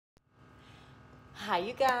Hi,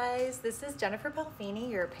 you guys. This is Jennifer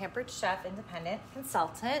Pelfini, your Pampered Chef independent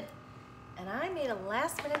consultant. And I made a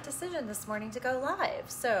last minute decision this morning to go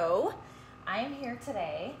live. So I am here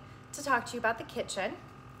today to talk to you about the kitchen,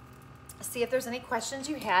 see if there's any questions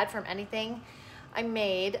you had from anything I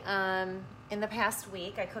made in the past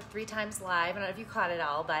week. I cooked 3 times live. I don't know if you caught it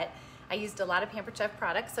all, but I used a lot of Pampered Chef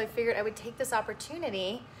products. So I figured I would take this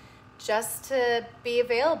opportunity just to be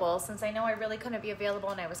available, since I know I really couldn't be available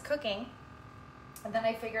when I was cooking. And then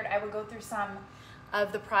I figured I would go through some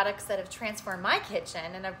of the products that have transformed my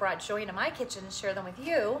kitchen and have brought joy into my kitchen and share them with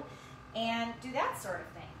you and do that sort of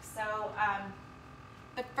thing. So,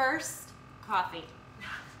 but first, coffee.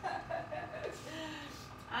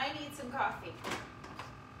 I need some coffee.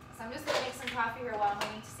 So I'm just gonna make some coffee here while I'm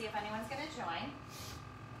waiting to see if anyone's gonna join.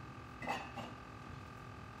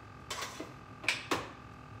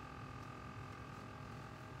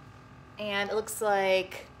 And it looks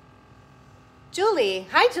like Julie.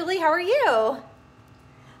 Hi, Julie. How are you?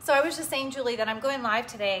 So I was just saying, Julie, that I'm going live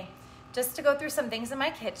today just to go through some things in my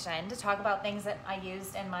kitchen, to talk about things that I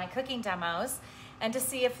used in my cooking demos, and to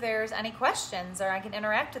see if there's any questions or I can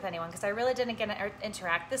interact with anyone, because I really didn't get to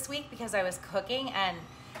interact this week because I was cooking and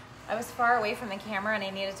I was far away from the camera and I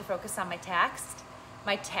needed to focus on the task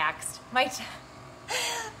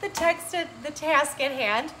at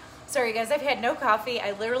hand. Sorry guys, I've had no coffee.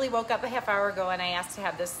 I literally woke up a half hour ago and I asked to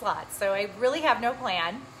have this slot. So I really have no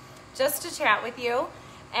plan, just to chat with you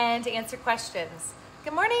and to answer questions.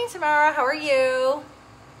 Good morning, Tamara, how are you?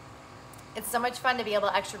 It's so much fun to be able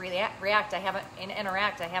to actually interact. I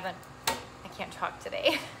can't talk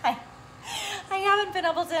today. I haven't been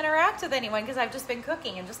able to interact with anyone because I've just been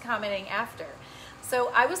cooking and just commenting after. So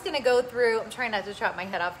I was gonna go through, I'm trying not to chop my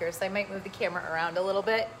head off here, so I might move the camera around a little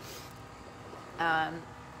bit.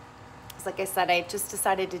 Like I said, I just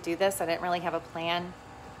decided to do this. I didn't really have a plan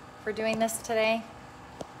for doing this today.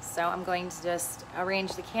 So I'm going to just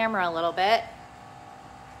arrange the camera a little bit.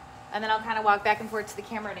 And then I'll kind of walk back and forth to the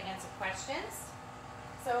camera to answer questions.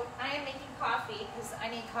 So I am making coffee because I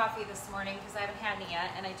need coffee this morning because I haven't had any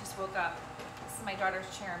yet and I just woke up. This is my daughter's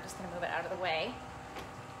chair. I'm just going to move it out of the way.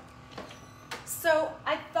 So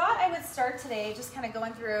I thought I would start today just kind of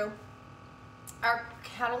going through our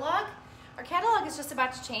catalog. Our catalog is just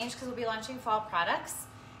about to change because we'll be launching fall products,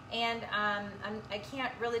 and I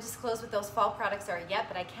can't really disclose what those fall products are yet,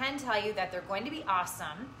 but I can tell you that they're going to be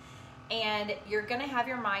awesome, and you're going to have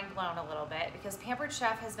your mind blown a little bit because Pampered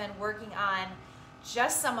Chef has been working on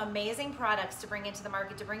just some amazing products to bring into the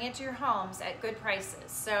market, to bring into your homes at good prices.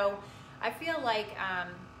 So I feel like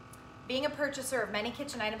being a purchaser of many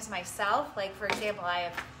kitchen items myself, like for example, I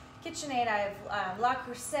have KitchenAid, I have La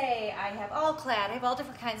Creuset, I have All Clad, I have all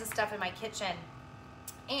different kinds of stuff in my kitchen.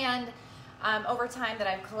 And over time that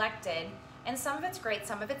I've collected, and some of it's great,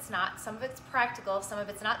 some of it's not, some of it's practical, some of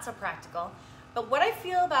it's not so practical. But what I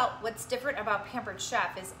feel about what's different about Pampered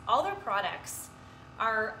Chef is all their products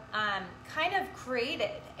are kind of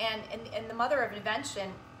created, and the mother of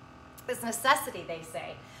invention is necessity, they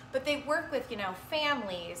say. But they work with,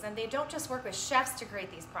 families, and they don't just work with chefs to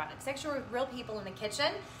create these products. They actually work with real people in the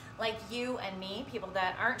kitchen, like you and me, people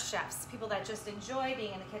that aren't chefs, people that just enjoy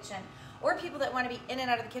being in the kitchen, or people that want to be in and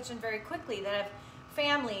out of the kitchen very quickly, that have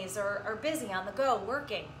families or are busy on the go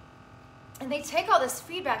working. And they take all this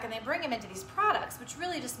feedback and they bring them into these products, which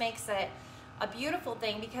really just makes it a beautiful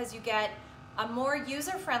thing because you get a more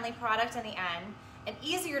user-friendly product in the end, an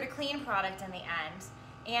easier to clean product in the end,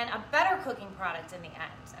 and a better cooking product in the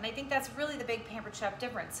end. And I think that's really the big Pampered Chef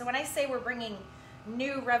difference. So when I say we're bringing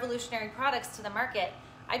new revolutionary products to the market,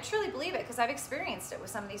 I truly believe it because I've experienced it with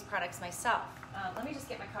some of these products myself. Let me just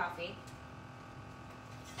get my coffee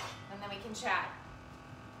and then we can chat.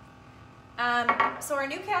 So our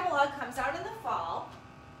new catalog comes out in the fall,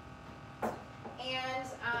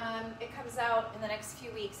 and it comes out in the next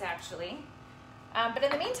few weeks actually. But in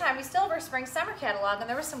the meantime, we still have our spring summer catalog, and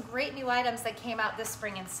there were some great new items that came out this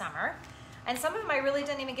spring and summer. And some of them I really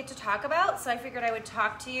didn't even get to talk about, so I figured I would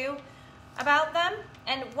talk to you about them.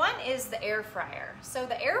 And one is the air fryer. So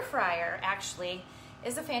the air fryer actually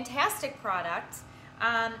is a fantastic product,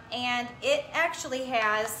 and it actually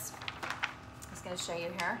has, I was going to show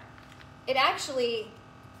you here, it actually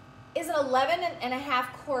is an 11.5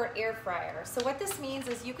 quart air fryer. So what this means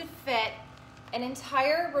is you could fit an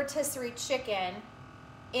entire rotisserie chicken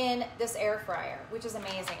in this air fryer, which is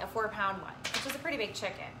amazing, a 4-pound one, which is a pretty big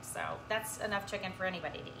chicken. So that's enough chicken for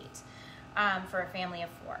anybody to eat, for a family of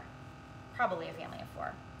 4, probably a family of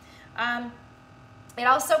 4. It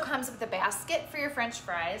also comes with a basket for your French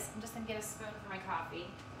fries. I'm just gonna get a spoon for my coffee.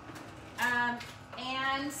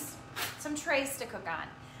 And some trays to cook on.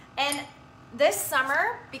 And this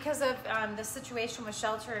summer, because of the situation with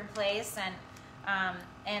shelter in place and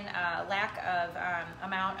lack of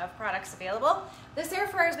amount of products available, this air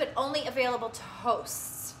fryer has been only available to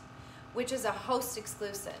hosts, which is a host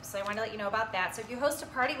exclusive. So I want to let you know about that. So if you host a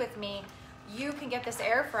party with me, you can get this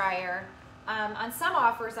air fryer on some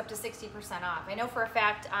offers up to 60% off. I know for a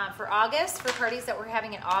fact for August, for parties that we're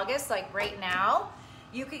having in August, like right now,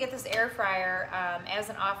 you could get this air fryer as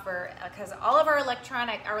an offer because all of our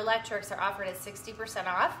electrics are offered at 60%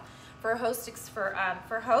 off for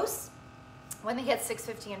hosts when they hit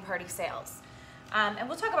 $650 in party sales. And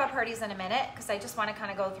we'll talk about parties in a minute because I just want to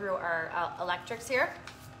kind of go through our electrics here.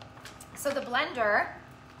 So the blender,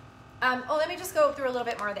 let me just go through a little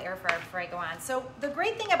bit more of the air fryer before I go on. So the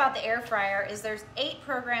great thing about the air fryer is there's 8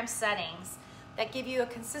 program settings that give you a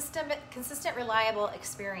consistent, reliable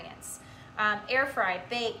experience. Air fry,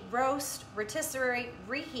 bake, roast, rotisserie,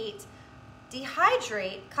 reheat,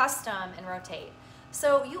 dehydrate, custom, and rotate.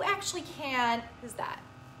 So you actually can, who's that?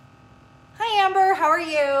 Hi Amber, how are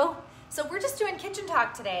you? So we're just doing kitchen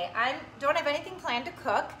talk today. I don't have anything planned to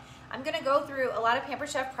cook. I'm gonna go through a lot of Pampered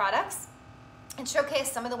Chef products and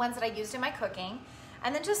showcase some of the ones that I used in my cooking,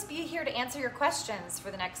 and then just be here to answer your questions for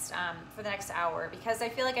the next hour, because I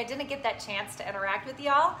feel like I didn't get that chance to interact with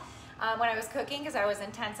y'all when I was cooking because I was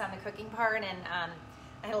intense on the cooking part, and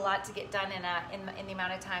I had a lot to get done in the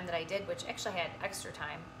amount of time that I did, which actually I had extra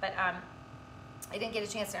time, but I didn't get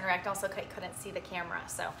a chance to interact. Also, I couldn't see the camera,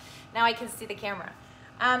 so now I can see the camera.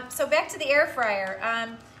 So back to the air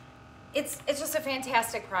fryer. It's just a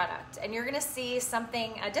fantastic product, and you're gonna see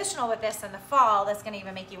something additional with this in the fall that's gonna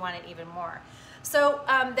even make you want it even more. So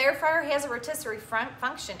the air fryer has a rotisserie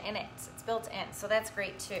function in it. It's built in, so that's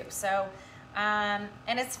great too. So, and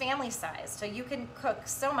it's family size, so you can cook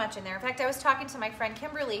so much in there. In fact, I was talking to my friend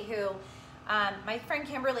Kimberly,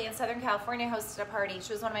 in Southern California hosted a party.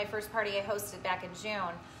 She was one of my first party I hosted back in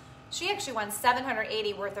June. She actually won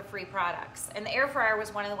 $780 worth of free products, and the air fryer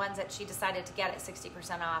was one of the ones that she decided to get at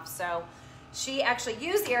 60% off. So she actually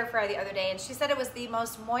used the air fryer the other day, and she said it was the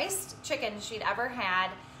most moist chicken she'd ever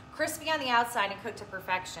had, crispy on the outside and cooked to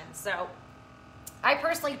perfection. So I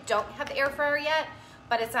personally don't have the air fryer yet,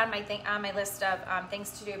 but it's on my list of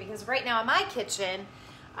things to do, because right now in my kitchen,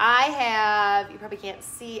 I have, you probably can't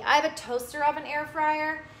see, I have a toaster oven air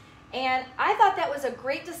fryer. And I thought that was a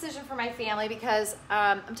great decision for my family because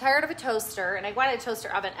I'm tired of a toaster, and I wanted a toaster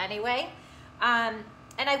oven anyway, and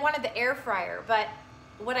I wanted the air fryer. But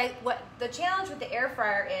what the challenge with the air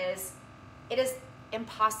fryer is, it is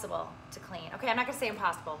impossible to clean. Okay, I'm not gonna say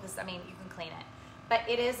impossible because I mean you can clean it, but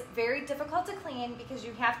it is very difficult to clean because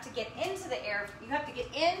you have to get into the air. You have to get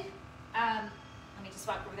in. Let me just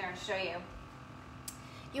walk over there and show you.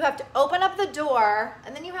 You have to open up the door,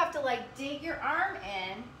 and then you have to like dig your arm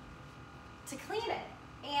in to clean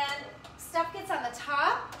it, and stuff gets on the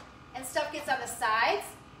top, and stuff gets on the sides,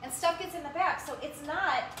 and stuff gets in the back, so it's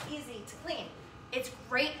not easy to clean. It's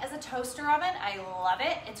great as a toaster oven. I love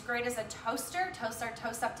it. It's great as a toaster.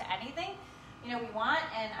 Toast up to anything we want,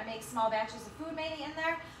 and I make small batches of food maybe in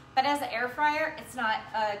there, but as an air fryer, it's not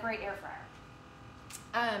a great air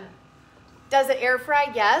fryer. Does it air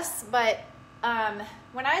fry? Yes, but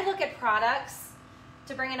when I look at products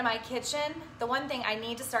to bring into my kitchen, the one thing I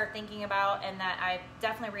need to start thinking about, and that I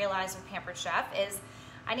definitely realized with Pampered Chef, is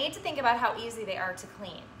I need to think about how easy they are to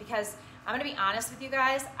clean, because I'm gonna be honest with you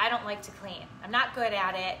guys, I don't like to clean. I'm not good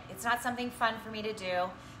at it. It's not something fun for me to do.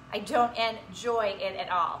 I don't enjoy it at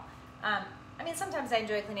all. I mean, sometimes I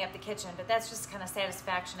enjoy cleaning up the kitchen, but that's just kind of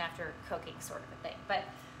satisfaction after cooking sort of a thing. But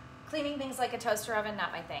cleaning things like a toaster oven,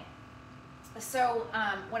 not my thing. So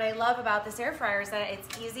what I love about this air fryer is that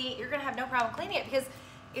it's easy. You're gonna have no problem cleaning it because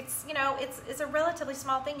it's it's a relatively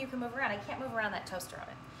small thing you can move around. I can't move around that toaster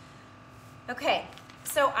oven. Okay,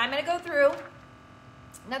 so I'm gonna go through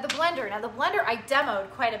now the blender. Now the blender I demoed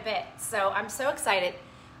quite a bit, so I'm so excited.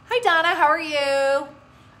 Hi Donna, how are you?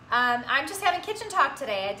 I'm just having kitchen talk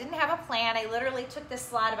today. I didn't have a plan. I literally took this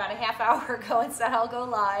slot about a half hour ago and said I'll go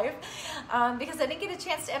live because I didn't get a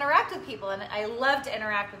chance to interact with people, and I love to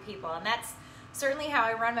interact with people, and that's certainly how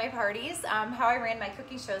I run my parties. How I ran my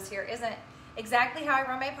cooking shows here isn't exactly how I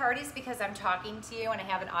run my parties because I'm talking to you and I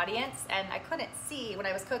have an audience, and I couldn't see when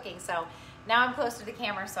I was cooking, so now I'm close to the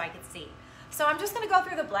camera so I can see. So I'm just going to go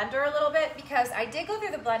through the blender a little bit because I did go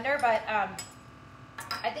through the blender, but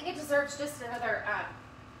I think it deserves just another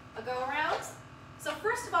a go around. So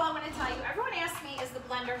first of all, I want to tell you, everyone asks me, is the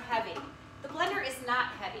blender heavy? The blender is not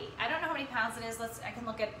heavy. I don't know how many pounds it is. I can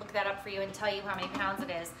look that up for you and tell you how many pounds it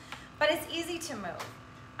is, but it's easy to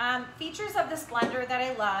move. Features of this blender that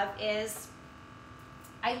I love is,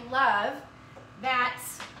 I love that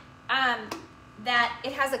that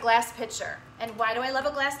it has a glass pitcher. And why do I love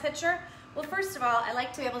a glass pitcher? Well, first of all, I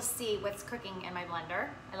like to be able to see what's cooking in my blender.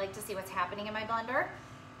 I like to see what's happening in my blender.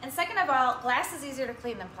 And second of all, glass is easier to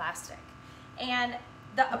clean than plastic. And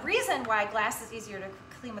the reason why glass is easier to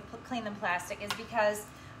clean than plastic is because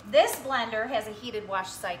this blender has a heated wash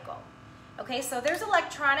cycle. Okay, so there's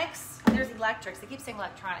electronics, there's electrics, I keep saying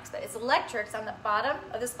electronics, but it's electrics on the bottom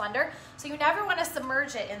of this blender, so you never want to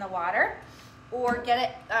submerge it in the water or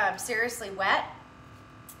get it seriously wet.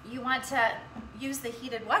 You want to use the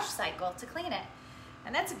heated wash cycle to clean it.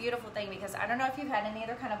 And that's a beautiful thing because I don't know if you've had any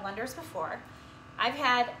other kind of blenders before. I've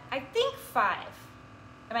had, I think 5.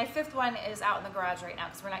 And my 5th one is out in the garage right now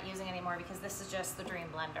because we're not using it anymore because this is just the dream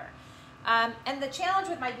blender. And the challenge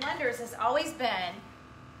with my blenders has always been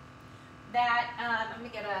that, let me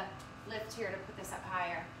get a lift here to put this up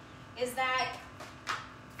higher, is that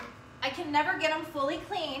I can never get them fully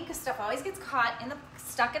clean because stuff always gets caught in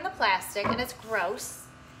stuck in the plastic and it's gross.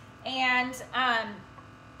 And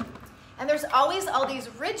there's always all these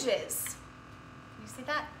ridges. You see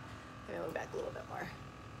that? Let me move back a little bit more.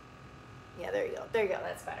 Yeah, there you go. There you go.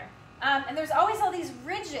 That's better. And there's always all these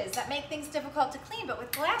ridges that make things difficult to clean, but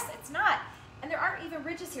with glass, it's not. And there aren't even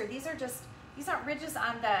ridges here. These aren't ridges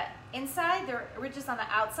on the inside. They're ridges on the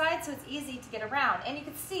outside, so it's easy to get around. And you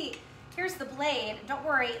can see, here's the blade. Don't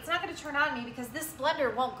worry, it's not going to turn on me because this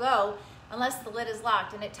blender won't go unless the lid is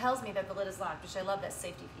locked, and it tells me that the lid is locked, which I love that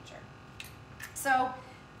safety feature. So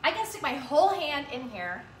I can stick my whole hand in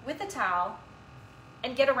here with a towel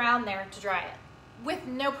and get around there to dry it with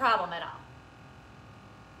no problem at all.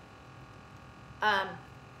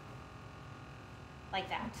 Like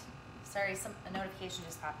that. Sorry, a notification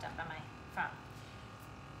just popped up on my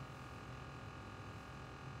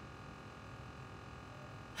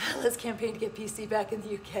phone. Let's campaign to get PC back in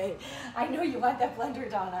the UK. I know you want that blender,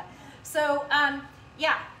 Donna. So,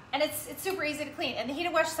 yeah, and it's super easy to clean. And the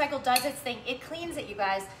heated wash cycle does its thing. It cleans it, you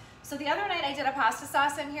guys. So the other night I did a pasta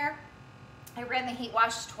sauce in here. I ran the heat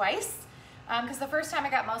wash twice because the first time I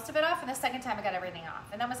got most of it off and the second time I got everything off.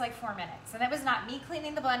 And that was like 4 minutes. And that was not me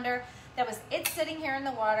cleaning the blender. That was it sitting here in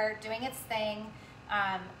the water, doing its thing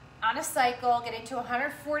on a cycle, getting to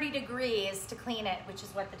 140 degrees to clean it, which is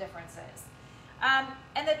what the difference is.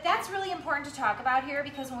 And that's really important to talk about here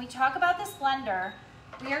because when we talk about this blender,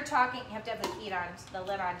 we are talking, you have to have the heat on, the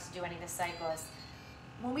lid on to do any of the cycles.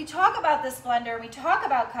 When we talk about this blender, we talk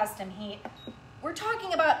about custom heat, we're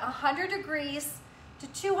talking about 100 degrees to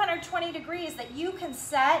 220 degrees that you can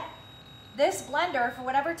set this blender for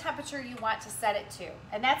whatever temperature you want to set it to.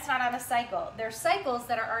 And that's not on a cycle. There's cycles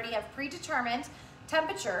that already have predetermined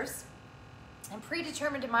temperatures and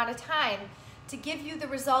predetermined amount of time to give you the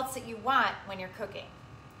results that you want when you're cooking.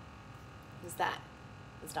 Is that?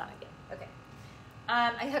 It's Donna again. Okay.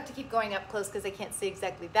 I have to keep going up close because I can't see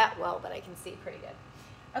exactly that well, but I can see pretty good.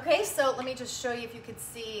 Okay, so let me just show you if you could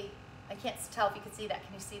see. I can't tell if you could see that.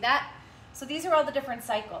 Can you see that? So these are all the different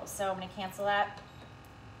cycles. So I'm going to cancel that.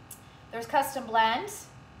 There's custom blend,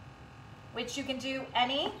 which you can do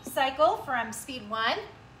any cycle from speed 1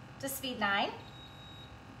 to speed 9.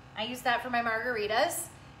 I use that for my margaritas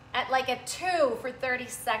at like a 2 for 30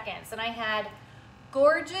 seconds. And I had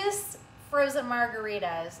gorgeous frozen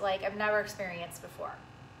margaritas like I've never experienced before.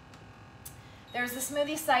 There's the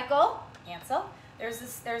smoothie cycle, cancel. There's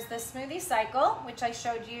the smoothie cycle, which I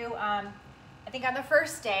showed you, I think on the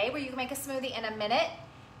first day, where you can make a smoothie in a minute.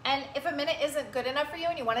 And if a minute isn't good enough for you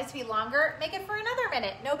and you want it to be longer, make it for another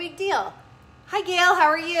minute. No big deal. Hi, Gail. How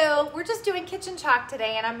are you? We're just doing kitchen talk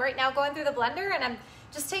today, and I'm right now going through the blender, and I'm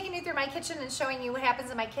just taking you through my kitchen and showing you what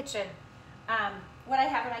happens in my kitchen, what I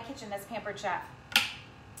have in my kitchen that's Pampered Chef.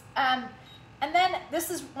 And then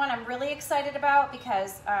this is one I'm really excited about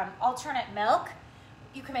because alternate milk.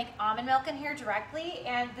 You can make almond milk in here directly,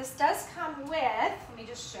 and this does come with, let me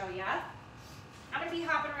just show you. I'm going to be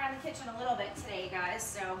hopping around the kitchen a little bit today, guys.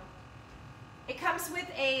 So it comes with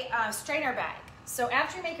a strainer bag. So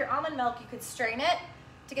after you make your almond milk, you could strain it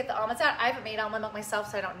to get the almonds out. I haven't made almond milk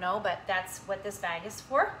myself, so I don't know, but that's what this bag is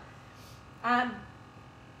for.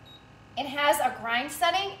 It has a grind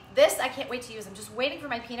setting. This I can't wait to use. I'm just waiting for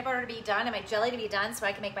my peanut butter to be done and my jelly to be done so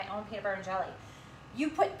I can make my own peanut butter and jelly. You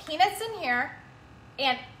put peanuts in here,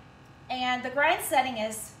 and the grind setting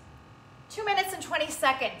is 2 minutes and 20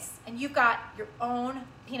 seconds, and you've got your own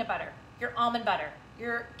peanut butter, your almond butter,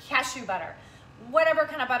 your cashew butter, whatever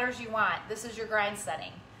kind of butters you want. This is your grind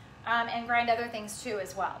setting, and grind other things too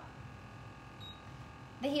as well.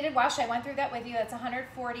 The heated wash, I went through that with you. That's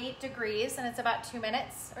 140 degrees, and it's about 2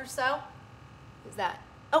 minutes or so. Who's that?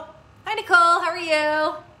 Oh, hi, Nicole. How are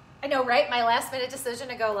you? I know, right? My last minute decision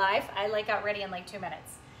to go live. I got ready in like 2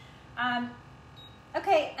 minutes.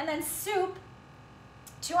 Okay, and then soup.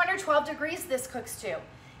 212 degrees this cooks to,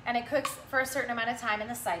 and it cooks for a certain amount of time in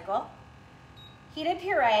the cycle. Heated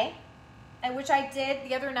puree, which I did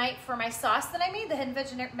the other night for my sauce that I made, the hidden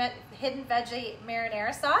veggie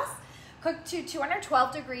marinara sauce, cooked to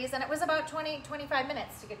 212 degrees, and it was about 25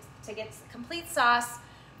 minutes to get complete sauce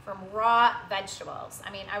from raw vegetables.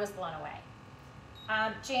 I mean, I was blown away.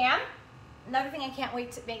 Jam, another thing I can't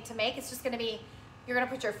wait to make. It's just gonna be, you're gonna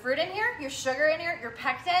put your fruit in here, your sugar in here, your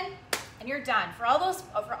pectin, and you're done. For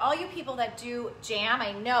all you people that do jam,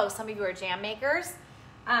 I know some of you are jam makers.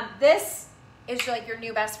 This is like your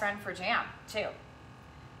new best friend for jam too.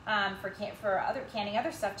 For canning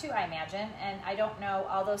other stuff too, I imagine. And I don't know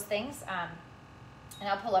all those things. And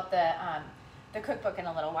I'll pull up the cookbook in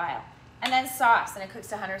a little while. And then sauce, and it cooks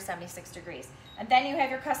to 176 degrees. And then you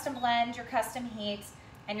have your custom blend, your custom heat,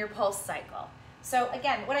 and your pulse cycle. So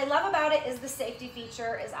again, what I love about it is the safety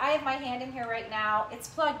feature. Is I have my hand in here right now. It's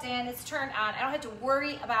plugged in, it's turned on. I don't have to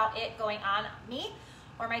worry about it going on me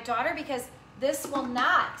or my daughter, because this will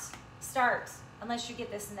not start unless you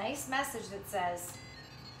get this nice message that says,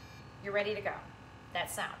 you're ready to go. That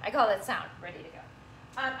sound. I call that sound, ready to go.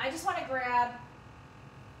 I just want to grab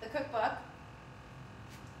the cookbook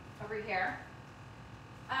over here.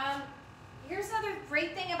 Here's another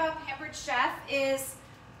great thing about Pampered Chef is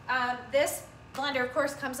this blender, of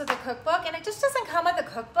course, comes with a cookbook, and it just doesn't come with a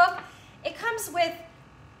cookbook. It comes with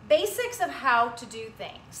basics of how to do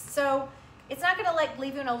things. So it's not gonna like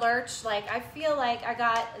leave you in a lurch. Like, I feel like I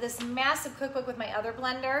got this massive cookbook with my other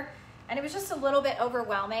blender, and it was just a little bit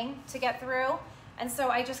overwhelming to get through. And so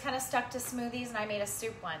I just kind of stuck to smoothies, and I made a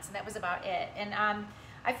soup once, and that was about it. And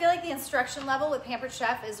I feel like the instruction level with Pampered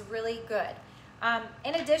Chef is really good.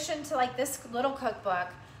 In addition to like this little cookbook,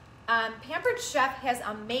 Pampered Chef has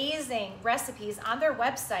amazing recipes on their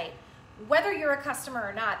website, whether you're a customer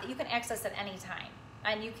or not, that you can access at any time.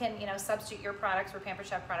 And you can, substitute your products for Pampered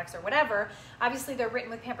Chef products or whatever. Obviously, they're written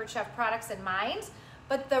with Pampered Chef products in mind,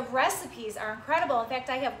 but the recipes are incredible. In fact,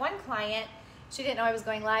 I have one client, she didn't know I was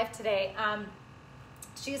going live today.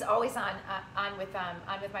 She's always on with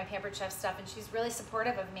my Pampered Chef stuff, and she's really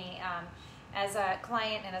supportive of me as a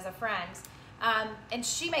client and as a friend. And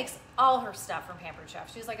she makes all her stuff from Pampered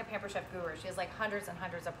Chef. She's like a Pampered Chef guru. She has like hundreds and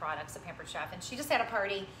hundreds of products of Pampered Chef. And she just had a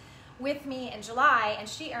party with me in July, and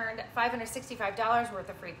she earned $565 worth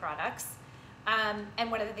of free products.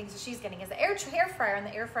 And one of the things that she's getting is the air fryer, and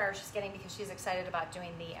the air fryer she's getting because she's excited about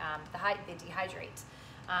doing the dehydrate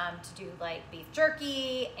to do like beef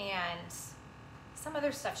jerky and some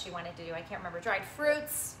other stuff she wanted to do. I can't remember. Dried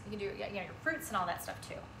fruits. You can do your fruits and all that stuff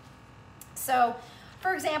too. So,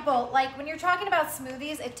 for example, like when you're talking about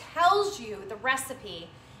smoothies, it tells you the recipe,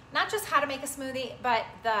 not just how to make a smoothie, but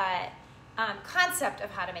the concept of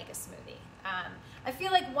how to make a smoothie. I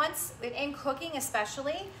feel like once, in cooking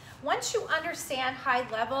especially, once you understand high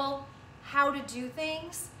level how to do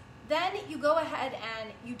things, then you go ahead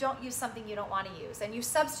and you don't use something you don't want to use, and you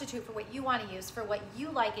substitute for what you want to use for what you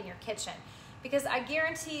like in your kitchen. Because I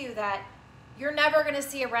guarantee you that you're never going to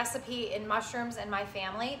see a recipe in mushrooms in my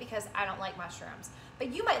family, because I don't like mushrooms.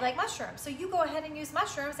 But you might like mushrooms, so you go ahead and use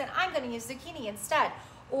mushrooms, and I'm going to use zucchini instead.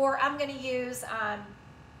 Or I'm going to use,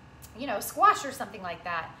 squash or something like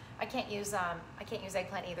that. I can't use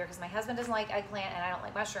eggplant either, because my husband doesn't like eggplant and I don't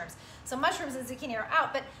like mushrooms. So mushrooms and zucchini are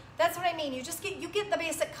out, but that's what I mean. You get the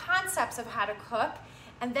basic concepts of how to cook,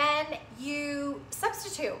 and then you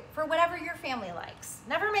substitute for whatever your family likes.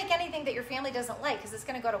 Never make anything that your family doesn't like, because it's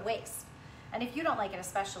going to go to waste. And if you don't like it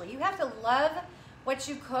especially, you have to love what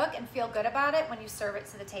you cook and feel good about it when you serve it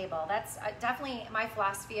to the table. That's definitely my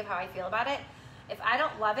philosophy of how I feel about it. If I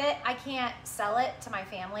don't love it, I can't sell it to my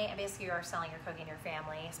family. And basically you are selling your cooking to your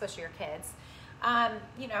family, especially your kids,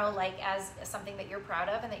 like as something that you're proud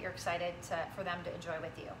of and that you're excited for them to enjoy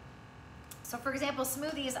with you. So for example,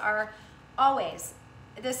 smoothies are always,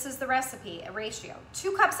 this is the recipe, a ratio: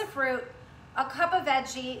 2 cups of fruit, a cup of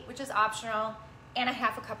veggie, which is optional, and a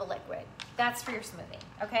half a cup of liquid. That's for your smoothie,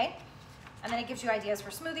 okay? And then it gives you ideas for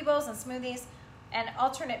smoothie bowls and smoothies. And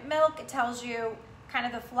alternate milk, it tells you kind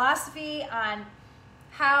of the philosophy on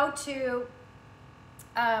how to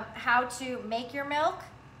make your milk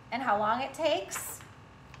and how long it takes.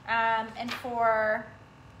 And for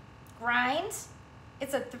grind,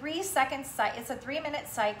 it's a 3-minute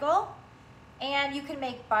cycle. And you can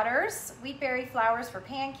make butters, wheat berry flours for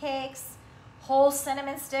pancakes, whole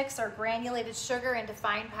cinnamon sticks or granulated sugar into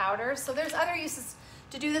fine powders. So there's other uses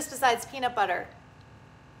to do this besides peanut butter.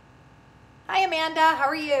 Hi Amanda, how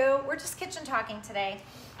are you? We're just kitchen talking today.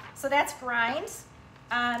 So that's grind.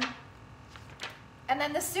 And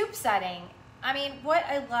then the soup setting. I mean, what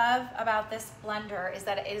I love about this blender is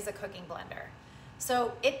that it is a cooking blender.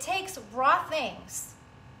 So it takes raw things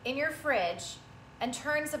in your fridge and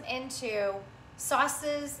turns them into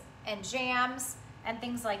sauces and jams and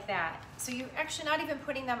things like that. So you're actually not even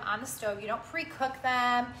putting them on the stove. You don't pre-cook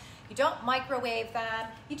them. You don't microwave them.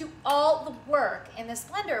 You do all the work in this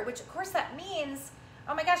blender, which of course that means,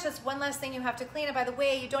 oh my gosh, that's one less thing you have to clean. And by the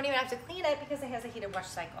way, you don't even have to clean it because it has a heated wash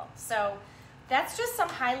cycle. So that's just some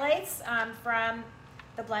highlights from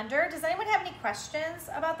the blender. Does anyone have any questions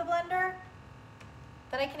about the blender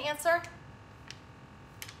that I can answer?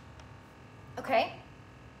 Okay.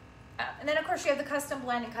 And then of course you have the custom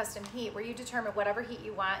blend and custom heat where you determine whatever heat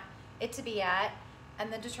you want it to be at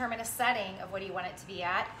and then determine a setting of what you want it to be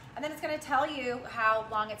at. And then it's going to tell you how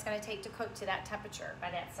long it's going to take to cook to that temperature by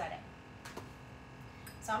that setting.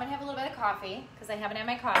 So I'm going to have a little bit of coffee because I haven't had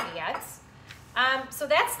my coffee yet. So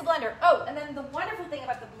that's the blender. Oh, and then the wonderful thing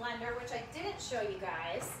about the blender, which I didn't show you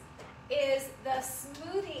guys, is the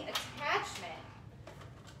smoothie attachment.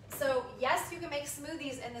 So yes, you can make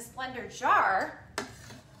smoothies in this blender jar,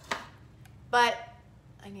 but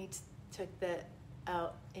I need to check that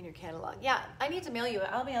out in your catalog. Yeah, I need to mail you.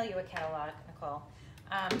 I'll mail you a catalog, Nicole.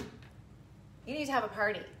 You need to have a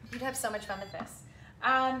party. You'd have so much fun with this.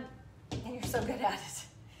 And you're so good at it.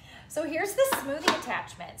 So here's the smoothie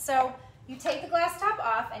attachment. So you take the glass top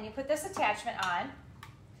off and you put this attachment on,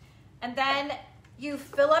 and then you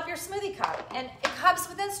fill up your smoothie cup. And it comes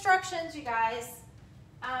with instructions, you guys.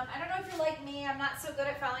 I don't know if you're like me. I'm not so good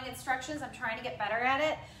at following instructions. I'm trying to get better at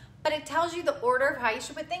it. But it tells you the order of how you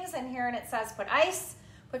should put things in here, and it says put ice,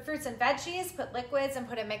 put fruits and veggies, put liquids, and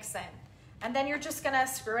put a mix in. And then you're just gonna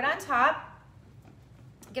screw it on top,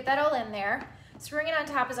 get that all in there. Screwing it on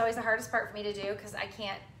top is always the hardest part for me to do because I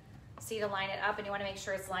can't see to line it up, and you wanna make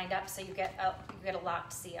sure it's lined up so you get a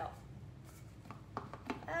locked seal.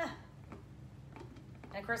 And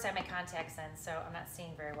of course I have my contacts in, so I'm not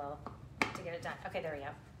seeing very well to get it done. Okay, there we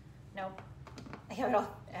go. Nope, I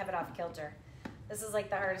have it off kilter. This is like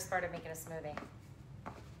the hardest part of making a smoothie.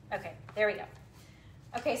 Okay, there we go.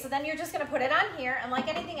 Okay, so then you're just gonna put it on here, and like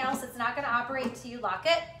anything else, it's not gonna operate until you lock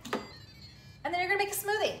it. And then you're gonna make a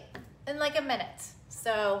smoothie in like a minute.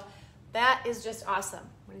 So that is just awesome.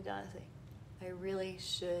 What did Donna say? I really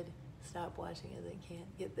should stop watching as I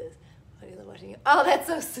can't get this. Watching you. Oh, that's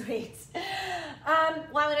so sweet.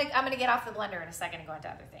 Well, I'm gonna get off the blender in a second and go into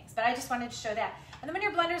other things, but I just wanted to show that. And then when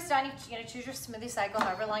your blender's done, you're gonna choose your smoothie cycle,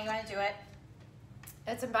 however long you wanna do it.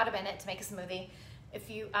 It's about a minute to make a smoothie. If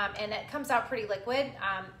you and it comes out pretty liquid.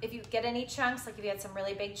 If you get any chunks, like if you had some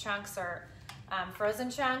really big chunks or frozen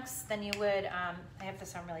chunks, then you would, I have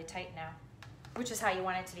this on really tight now, which is how you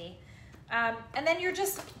want it to be. And then you're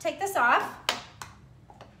just take this off,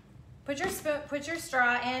 put your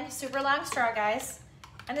straw in, super long straw, guys.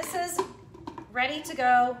 And this is ready to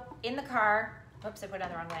go in the car. Oops, I put it on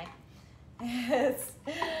the wrong way.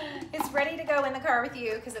 It's ready to go in the car with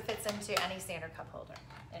you because it fits into any standard cup holder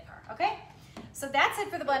in a car, okay? So that's it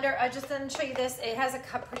for the blender. I just didn't show you this. It has a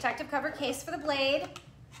protective cover case for the blade,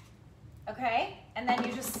 okay? And then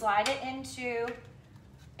you just slide it into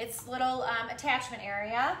its little attachment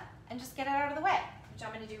area and just get it out of the way, which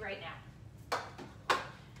I'm gonna do right now.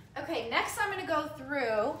 Okay, next I'm gonna go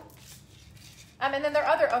through, and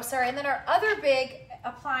then our other big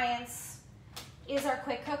appliance is our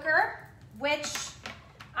quick cooker, which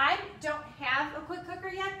I don't have a quick cooker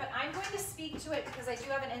yet, but I'm going to speak to it because I do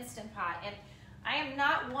have an Instant Pot. And I am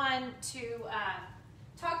not one to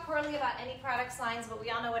talk poorly about any products lines, but we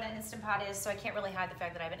all know what an Instant Pot is, so I can't really hide the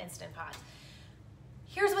fact that I have an Instant Pot.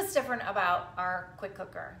 Here's what's different about our quick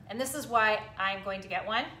cooker, and this is why I'm going to get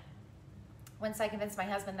one once I convince my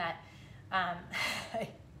husband that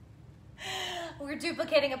we're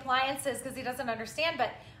duplicating appliances because he doesn't understand,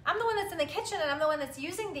 but I'm the one that's in the kitchen and I'm the one that's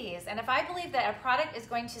using these. And if I believe that a product is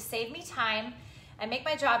going to save me time and make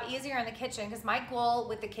my job easier in the kitchen, because my goal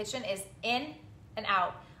with the kitchen is in and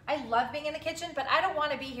out. I love being in the kitchen, but I don't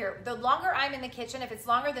want to be here. The longer I'm in the kitchen, if it's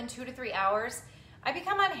longer than 2 to 3 hours, I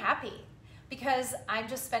become unhappy because I'm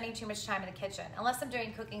just spending too much time in the kitchen. Unless I'm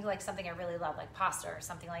doing cooking like something I really love, like pasta or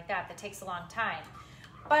something like that, that takes a long time.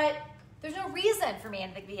 But there's no reason for me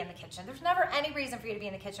to be in the kitchen. There's never any reason for you to be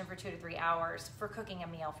in the kitchen for 2 to 3 hours for cooking a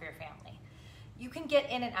meal for your family. You can get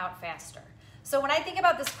in and out faster. So when I think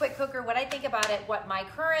about this quick cooker, what I think about it, what my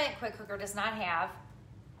current quick cooker does not have,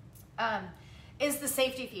 is the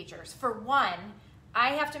safety features. For one, I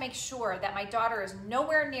have to make sure that my daughter is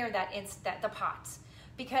nowhere near the pot,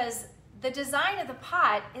 because the design of the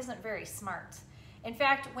pot isn't very smart. In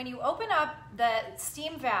fact, when you open up the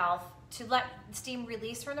steam valve to let steam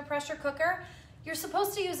release from the pressure cooker, you're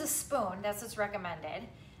supposed to use a spoon, that's what's recommended,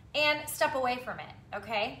 and step away from it,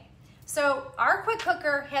 okay? So our quick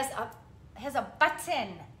cooker has a button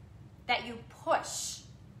that you push,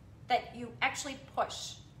 that you actually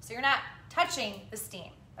push. So you're not touching the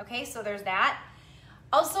steam, okay? So there's that.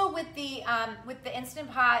 Also with the Instant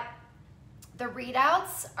Pot, the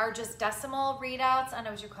readouts are just decimal readouts. I don't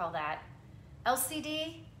know what you call that.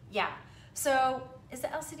 LCD? Yeah. So is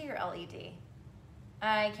it LCD or LED?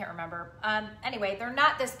 I can't remember. Anyway, they're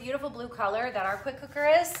not this beautiful blue color that our quick cooker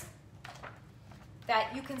is,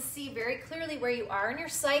 that you can see very clearly where you are in your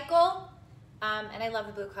cycle. And I love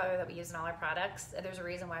the blue color that we use in all our products. There's a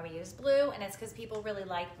reason why we use blue, and it's because people really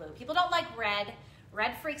like blue. People don't like red.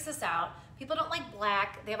 Red freaks us out. People don't like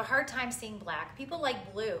black. They have a hard time seeing black. People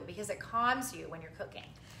like blue because it calms you when you're cooking.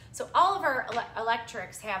 So all of our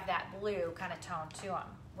electrics have that blue kind of tone to them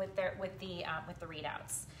with the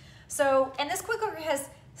readouts. So, and this quick cooker has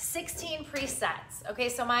 16 presets. Okay,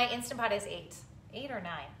 so my Instant Pot is 8 or 9,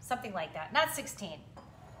 something like that, not 16.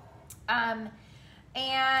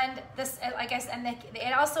 And this, I guess, and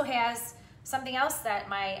it also has something else that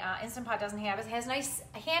my Instant Pot doesn't have. It has nice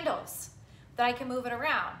handles that I can move it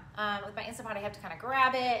around. With my Instant Pot, I have to kind of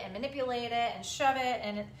grab it and manipulate it and shove it,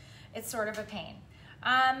 and it's sort of a pain.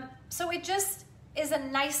 So it just is a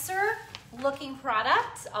nicer looking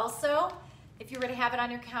product. Also, if you were to have it on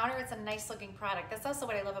your counter, it's a nice looking product. That's also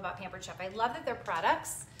what I love about Pampered Chef. I love that their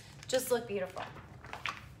products just look beautiful.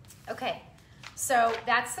 Okay, so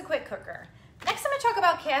that's the quick cooker. Next, I'm gonna talk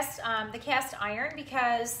about the cast iron,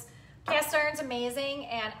 because cast iron's amazing,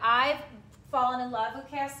 and I've fallen in love with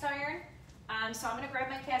cast iron. So I'm gonna grab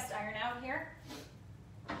my cast iron out here.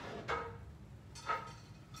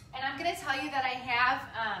 And I'm gonna tell you that I have,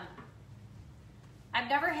 I've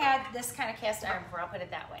never had this kind of cast iron before, I'll put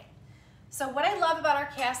it that way. So what I love about our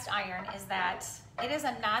cast iron is that it is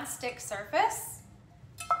a non-stick surface.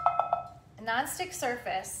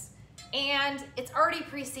 And it's already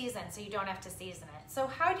pre-seasoned, so you don't have to season it. So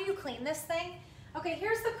how do you clean this thing? Okay,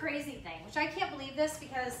 here's the crazy thing, which I can't believe this,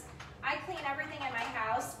 because I clean everything in my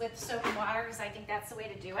house with soap and water because I think that's the way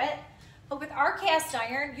to do it. But with our cast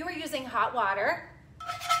iron, you are using hot water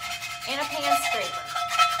and a pan scraper.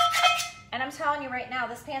 And I'm telling you right now,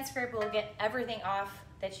 this pan scraper will get everything off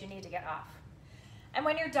that you need to get off. And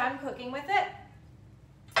when you're done cooking with it,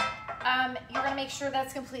 you're gonna make sure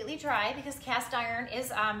that's completely dry, because cast iron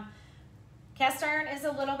is a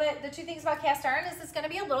little bit, the two things about cast iron is it's gonna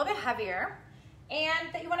be a little bit heavier,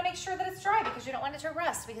 and that you wanna make sure that it's dry, because you don't want it to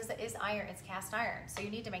rust, because it is iron, it's cast iron. So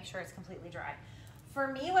you need to make sure it's completely dry. For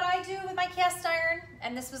me, what I do with my cast iron,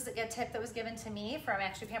 and this was a tip that was given to me from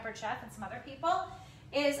actually Pampered Chef and some other people,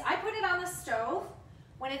 is I put it on the stove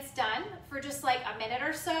when it's done for just like a minute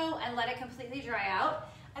or so and let it completely dry out.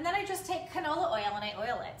 And then I just take canola oil and I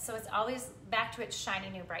oil it, so it's always back to its shiny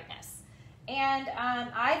new brightness. And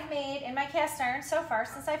I've made, in my cast iron so far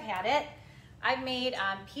since I've had it, I've made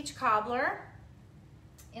peach cobbler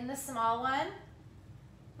in the small one.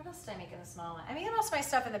 What else did I make in the small one? I made most of my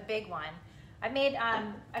stuff in the big one. I've made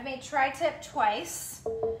tri-tip twice.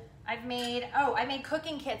 I made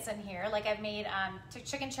cooking kits in here. Like I've made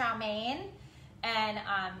chicken chow mein, and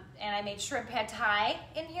I made shrimp pad thai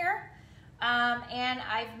in here. And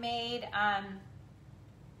I've made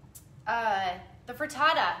the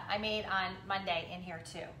frittata I made on Monday in here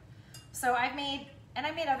too. So I made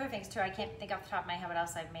other things too. I can't think off the top of my head what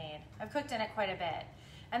else I've made. I've cooked in it quite a bit.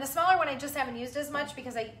 And the smaller one I just haven't used as much,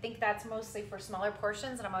 because I think that's mostly for smaller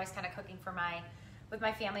portions, and I'm always kind of cooking with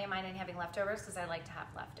my family and mine and having leftovers, because I like to have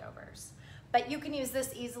leftovers. But you can use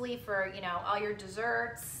this easily for, you know, all your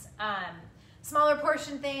desserts, smaller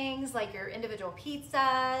portion things like your individual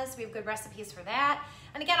pizzas. We have good recipes for that.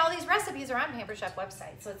 And again, all these recipes are on Pampered Chef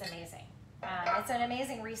website, so it's amazing. It's an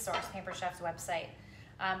amazing resource, Pampered Chef's website,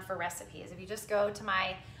 for recipes. If you just go to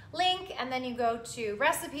my link and then you go to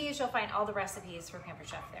recipes, you'll find all the recipes for Pampered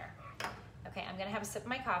Chef there. Okay, I'm gonna have a sip of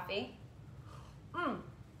my coffee.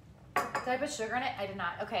 Did I put sugar in it? I did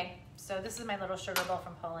not. Okay, so this is my little sugar bowl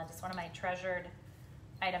from Poland. It's one of my treasured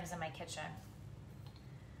items in my kitchen.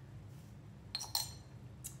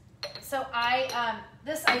 So I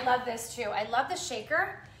love this too. I love the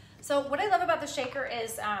shaker. So what I love about the shaker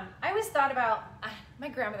is, I always thought about, my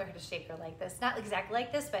grandmother had a shaker like this, not exactly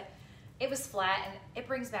like this, but it was flat, and it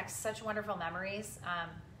brings back such wonderful memories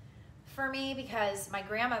for me, because my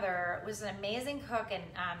grandmother was an amazing cook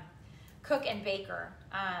and baker,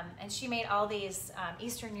 and she made all these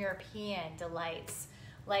Eastern European delights.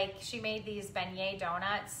 Like she made these beignet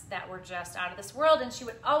donuts that were just out of this world, and she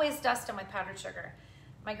would always dust them with powdered sugar.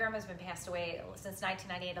 My grandma's been passed away since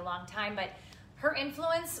 1998, a long time, but her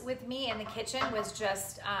influence with me in the kitchen was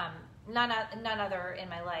just none other in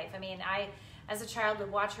my life. I mean, I, as a child,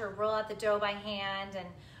 would watch her roll out the dough by hand and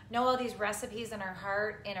know all these recipes in her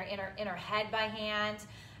heart, in her head by hand.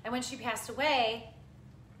 And when she passed away,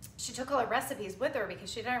 she took all her recipes with her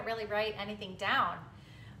because she didn't really write anything down.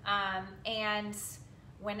 And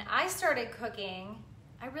when I started cooking,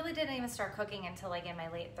 I really didn't even start cooking until like in my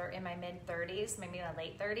mid 30s, maybe in the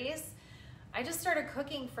late 30s. I just started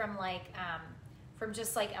cooking from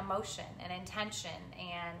just like emotion and intention,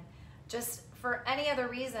 and just for any other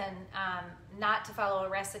reason, not to follow a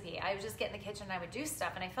recipe. I would just get in the kitchen and I would do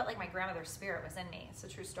stuff, and I felt like my grandmother's spirit was in me. It's a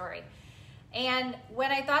true story. And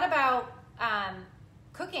when I thought about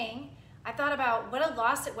cooking, I thought about what a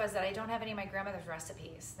loss it was that I don't have any of my grandmother's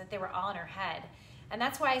recipes, that they were all in her head. And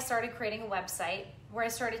that's why I started creating a website where I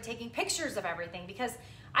started taking pictures of everything, because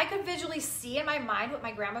I could visually see in my mind what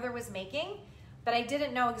my grandmother was making, but I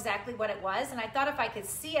didn't know exactly what it was. And I thought if I could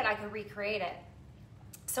see it, I could recreate it.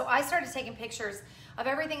 So I started taking pictures of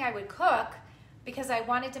everything I would cook, because I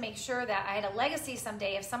wanted to make sure that I had a legacy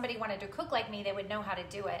someday. If somebody wanted to cook like me, they would know how to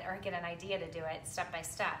do it or get an idea to do it step by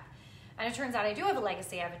step. And it turns out I do have a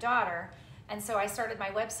legacy. I have a daughter. And so I started my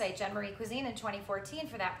website, Jen Marie Cuisine, in 2014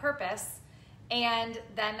 for that purpose. And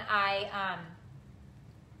then I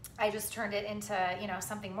just turned it into,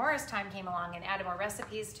 something more as time came along, and added more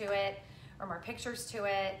recipes to it or more pictures to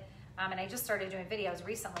it. And I just started doing videos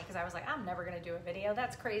recently because I was like, I'm never going to do a video.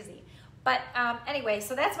 That's crazy. But anyway,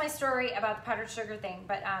 so that's my story about the powdered sugar thing.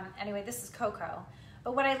 But anyway, this is cocoa.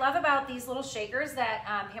 But what I love about these little shakers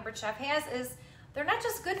that Pampered Chef has is they're not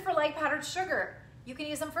just good for light powdered sugar. You can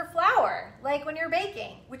use them for flour, like when you're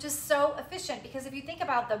baking, which is so efficient, because if you think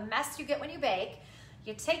about the mess you get when you bake,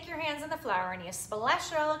 you take your hands in the flour and you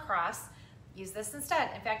splash it all across. Use this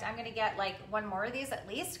instead. In fact, I'm gonna get like one more of these at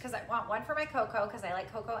least, because I want one for my cocoa, because I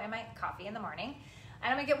like cocoa in my coffee in the morning.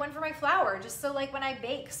 And I'm gonna get one for my flour, just so like when I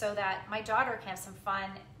bake, so that my daughter can have some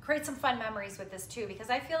fun, create some fun memories with this too,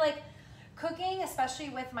 because I feel like cooking, especially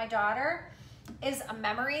with my daughter, is a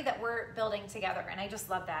memory that we're building together, and I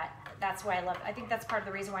just love that. That's why I think that's part of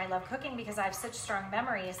the reason why I love cooking, because I have such strong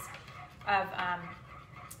memories of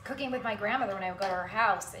cooking with my grandmother when I would go to her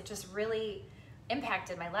house. It just really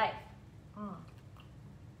impacted my life.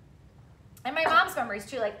 And my mom's memories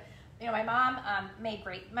too, like, my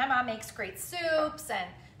mom makes great soups, and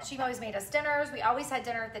she always made us dinners. We always had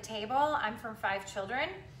dinner at the table. I'm from 5 children.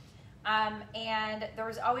 And there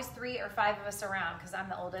was always 3 or 5 of us around, because I'm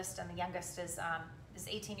the oldest and the youngest is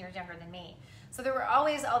 18 years younger than me. So there were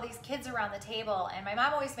always all these kids around the table, and my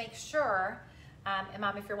mom always makes sure, and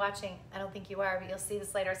Mom, if you're watching, I don't think you are, but you'll see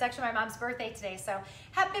this later. It's actually my mom's birthday today, so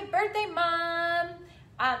happy birthday, Mom!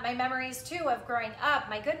 My memories too of growing up,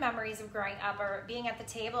 my good memories of growing up, are being at the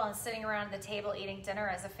table and sitting around the table eating dinner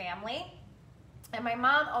as a family. And my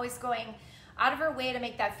mom always going out of her way to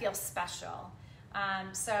make that feel special.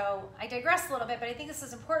 So I digress a little bit, but I think this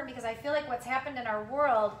is important, because I feel like what's happened in our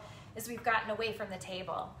world is we've gotten away from the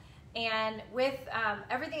table. And with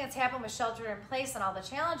everything that's happened with shelter in place and all the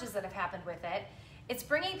challenges that have happened with it, it's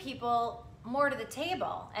bringing people more to the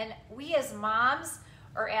table. And we as moms,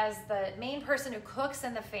 or as the main person who cooks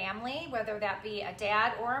in the family, whether that be a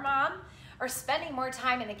dad or a mom, are spending more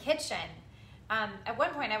time in the kitchen. At one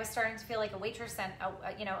point, I was starting to feel like a waitress and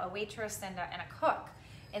a cook,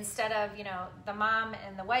 instead of the mom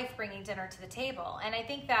and the wife bringing dinner to the table. And I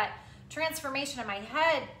think that transformation in my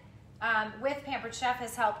head with Pampered Chef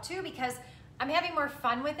has helped too, because I'm having more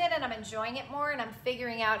fun with it and I'm enjoying it more, and I'm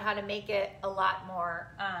figuring out how to make it a lot more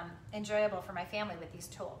enjoyable for my family with these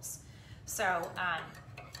tools. So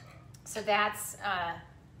that's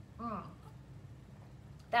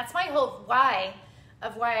my whole why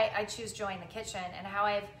I choose joy in the kitchen, and how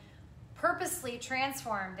I've purposely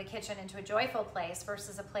transformed the kitchen into a joyful place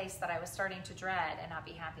versus a place that I was starting to dread and not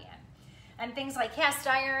be happy in. And things like cast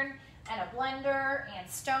iron and a blender and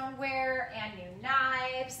stoneware and new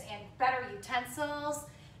knives and better utensils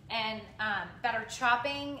and better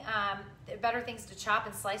chopping, better things to chop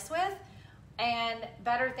and slice with, and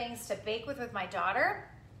better things to bake with my daughter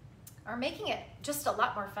are making it just a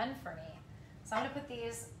lot more fun for me. So I'm gonna put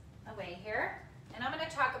these away here, and I'm gonna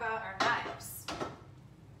talk about our knives.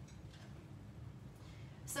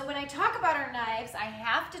 So when I talk about our knives, I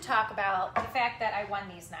have to talk about the fact that I won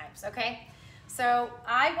these knives, okay? So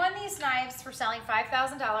I won these knives for selling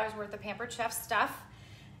 $5,000 worth of Pampered Chef stuff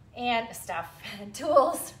and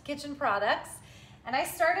tools, kitchen products. And I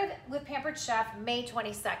started with Pampered Chef May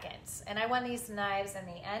 22nd. And I won these knives in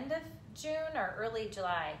the end of June or early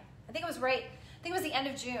July. I think it was the end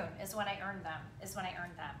of June is when I earned them.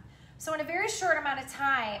 So in a very short amount of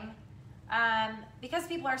time, because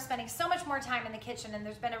people are spending so much more time in the kitchen, and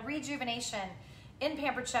there's been a rejuvenation in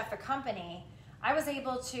Pampered Chef, the company, I was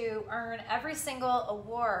able to earn every single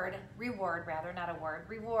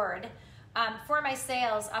reward for my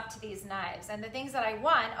sales up to these knives. And the things that I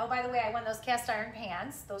won, oh, by the way, I won those cast iron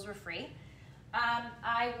pans. Those were free.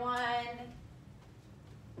 I won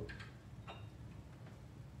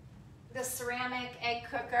the ceramic egg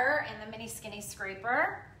cooker and the mini skinny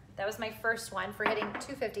scraper. That was my first one for hitting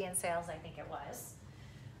 $250 in sales, I think it was.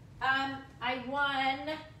 I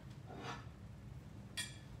won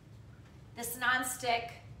this nonstick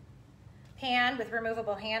pan with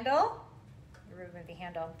removable handle. Remove the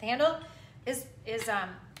handle. The handle is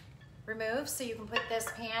removed, so you can put this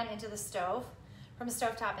pan into the stove, from the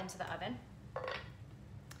stovetop into the oven.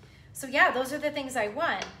 So yeah, those are the things I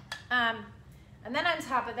won. And then on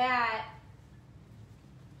top of that,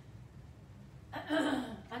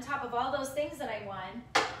 on top of all those things that I won,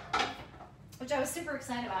 which I was super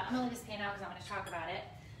excited about, I'm only just paying out because I'm going to talk about it.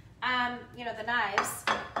 You know, the knives.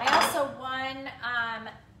 I also won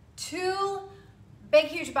 2 big,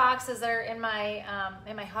 huge boxes that are in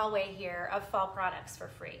my hallway here of fall products for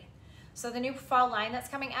free. So the new fall line that's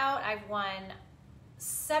coming out, I've won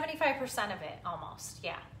 75% of it almost,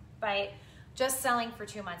 yeah, by just selling for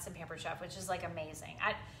 2 months in Pampered Chef, which is like amazing.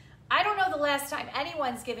 I don't know the last time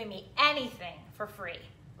anyone's given me anything for free.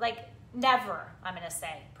 Like never, I'm gonna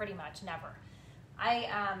say, pretty much never.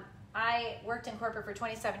 I worked in corporate for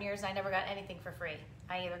 27 years and I never got anything for free.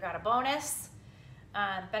 I either got a bonus,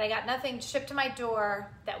 but I got nothing shipped to my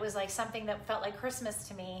door that was like something that felt like Christmas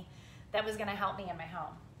to me that was gonna help me in my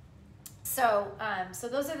home. So, so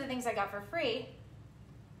those are the things I got for free.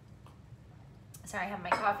 Sorry, I have my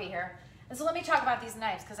coffee here. And so let me talk about these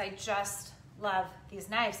knives because I just love these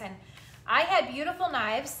knives. And I had beautiful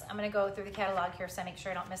knives. I'm gonna go through the catalog here so I make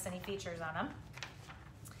sure I don't miss any features on them.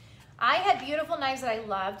 I had beautiful knives that I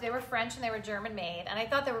loved. They were French and they were German made, and I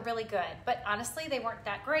thought they were really good. But honestly, they weren't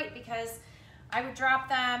that great because I would drop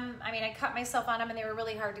them. I mean, I cut myself on them and they were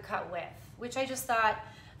really hard to cut with, which I just thought,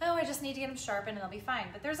 oh, I just need to get them sharpened and they'll be fine.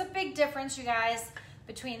 But there's a big difference, you guys,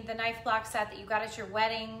 between the knife block set that you got at your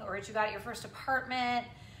wedding or that you got at your first apartment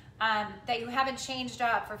that you haven't changed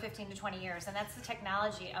up for 15 to 20 years, and that's the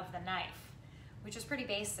technology of the knife, which is pretty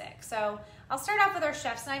basic. So I'll start off with our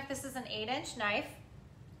chef's knife. This is an 8-inch knife,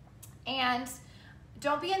 and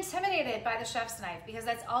don't be intimidated by the chef's knife because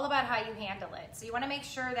that's all about how you handle it. So you want to make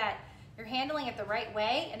sure that you're handling it the right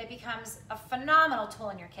way and it becomes a phenomenal tool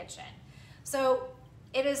in your kitchen. So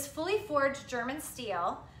it is fully forged German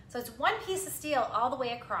steel. So it's one piece of steel all the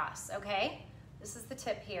way across, okay? This is the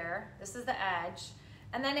tip here, this is the edge.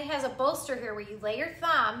 And then it has a bolster here where you lay your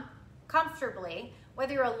thumb comfortably.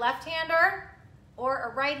 Whether you're a left-hander or a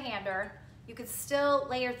right-hander, you could still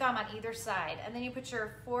lay your thumb on either side. And then you put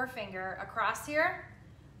your forefinger across here,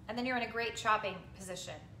 and then you're in a great chopping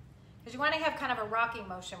position. Because you want to have kind of a rocking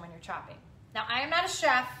motion when you're chopping. Now, I am not a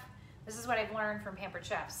chef. This is what I've learned from Pampered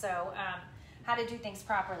Chef. So how to do things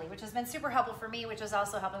properly, which has been super helpful for me, which is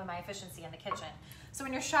also helping with my efficiency in the kitchen. So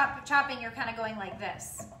when you're chopping, you're kind of going like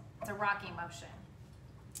this. It's a rocking motion.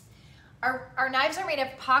 Our knives are made of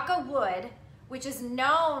Paca wood, which is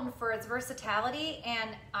known for its versatility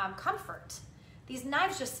and comfort. These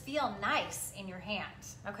knives just feel nice in your hand,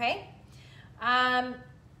 okay?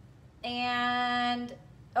 And,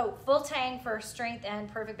 oh, full tang for strength and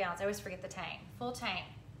perfect balance. I always forget the tang. Full tang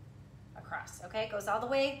across, okay? It goes all the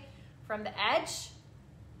way from the edge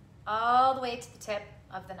all the way to the tip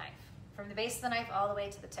of the knife. From the base of the knife all the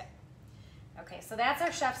way to the tip. Okay, so that's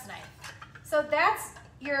our chef's knife. So that's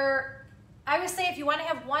your, I would say if you want to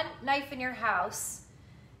have one knife in your house,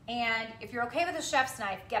 and if you're okay with a chef's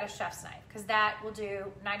knife, get a chef's knife, because that will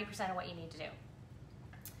do 90% of what you need to do.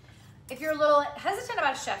 If you're a little hesitant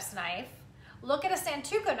about a chef's knife, look at a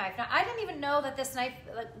Santoku knife. Now, I didn't even know that this knife,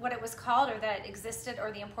 like, what it was called or that it existed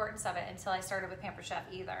or the importance of it until I started with Pampered Chef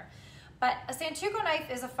either. But a Santoku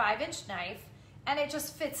knife is a 5-inch knife, and it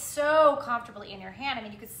just fits so comfortably in your hand. I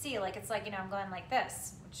mean, you could see, like, it's like, you know, I'm going like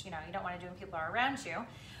this, which, you know, you don't want to do when people are around you.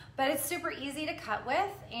 But it's super easy to cut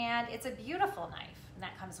with, and it's a beautiful knife, and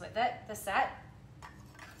that comes with it, the set.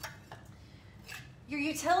 Your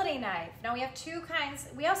utility knife. Now, we have 2 kinds.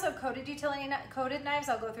 We also have coated knives.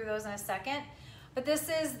 I'll go through those in a second. But this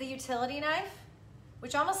is the utility knife,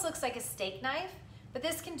 which almost looks like a steak knife, but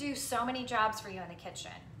this can do so many jobs for you in the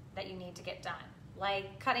kitchen that you need to get done,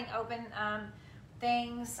 like cutting open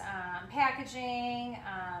things, packaging,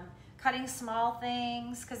 cutting small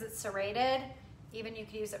things because it's serrated. Even you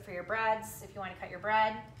could use it for your breads if you want to cut your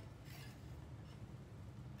bread.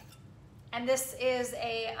 And this is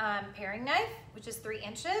a paring knife, which is 3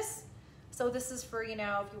 inches. So this is for, you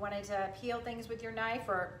know, if you wanted to peel things with your knife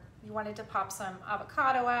or you wanted to pop some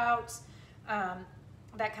avocado out,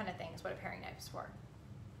 that kind of thing is what a paring knife is for.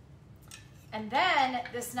 And then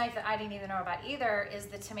this knife that I didn't even know about either is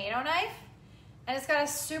the tomato knife. And it's got a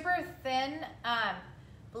super thin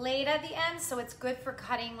blade at the end, so it's good for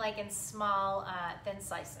cutting like in small, thin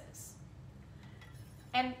slices.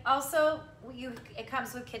 And also, it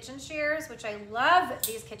comes with kitchen shears, which I love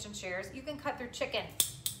these kitchen shears. You can cut through chicken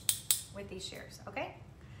with these shears, okay?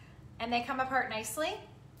 And they come apart nicely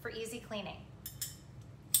for easy cleaning.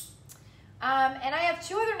 And I have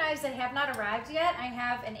 2 other knives that have not arrived yet. I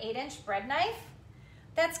have an 8-inch bread knife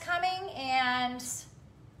that's coming, and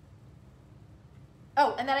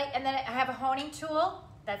and then I have a honing tool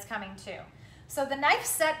that's coming too. So the knife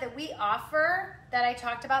set that we offer that I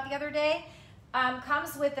talked about the other day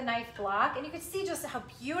comes with the knife block, and you can see just how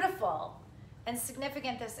beautiful and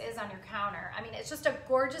significant this is on your counter. I mean, it's just a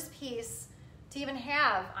gorgeous piece to even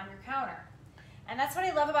have on your counter. And that's what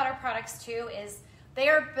I love about our products too, is they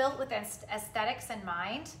are built with aesthetics in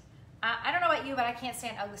mind. I don't know about you, but I can't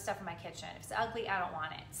stand ugly stuff in my kitchen. If it's ugly, I don't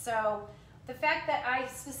want it. So the fact that I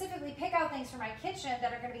specifically pick out things for my kitchen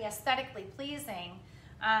that are going to be aesthetically pleasing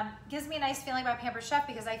gives me a nice feeling about Pampered Chef,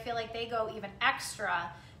 because I feel like they go even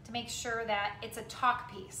extra to make sure that it's a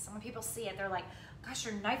talk piece. And when people see it, they're like, gosh,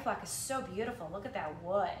 your knife block is so beautiful. Look at that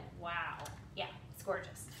wood. Wow. Yeah, it's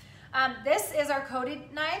gorgeous. This is our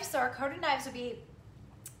coated knife. So our coated knives would be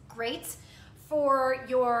great for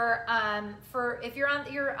your for if you're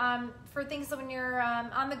on your for things when you're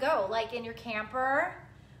on the go, like in your camper,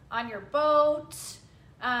 on your boat,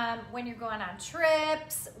 when you're going on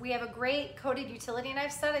trips. We have a great coated utility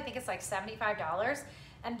knife set. I think it's like $75,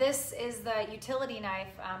 and this is the utility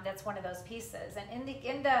knife that's one of those pieces. And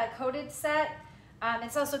in the coated set,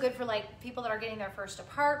 it's also good for like people that are getting their first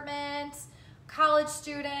apartment, college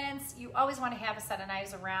students. You always want to have a set of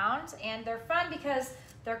knives around, and they're fun because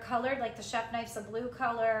they're colored. Like the chef knife's a blue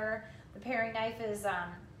color, the paring knife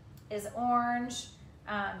is orange,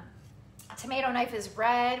 tomato knife is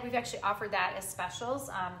red. We've actually offered that as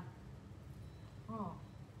specials,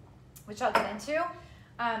 which I'll get into.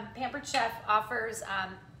 Pampered Chef offers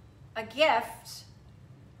a gift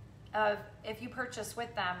of, if you purchase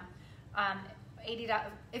with them, $80.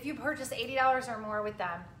 If you purchase $80 or more with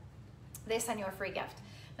them, they send you a free gift.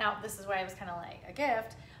 Now, this is why I was kind of like, a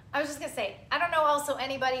gift. I was just gonna say, I don't know also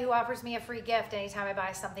anybody who offers me a free gift anytime I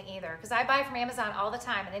buy something either, because I buy from Amazon all the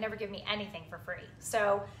time and they never give me anything for free.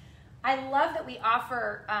 So I love that we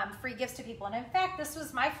offer free gifts to people. And in fact, this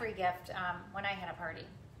was my free gift when I had a party,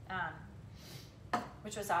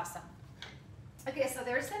 which was awesome. Okay, so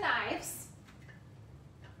there's the knives.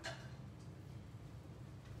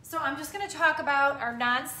 So I'm just gonna talk about our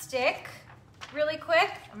non-stick really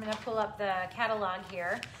quick. I'm gonna pull up the catalog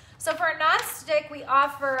here. So for our non-stick, we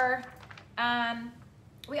offer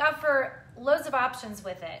loads of options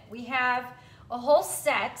with it. We have a whole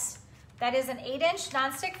set that is an 8-inch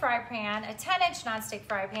non-stick fry pan, a 10-inch non-stick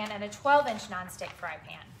fry pan, and a 12-inch non-stick fry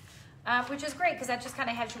pan, which is great because that just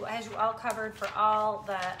kind of has you all covered for all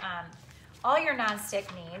your non-stick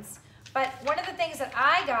needs. But one of the things that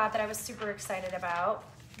I got that I was super excited about,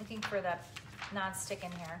 looking for the non-stick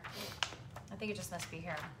in here, I think it just must be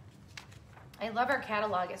here. I love our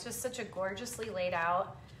catalog. It's just such a gorgeously laid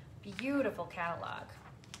out, beautiful catalog.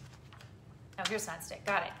 Oh, here's non-stick,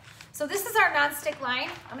 got it. So this is our non-stick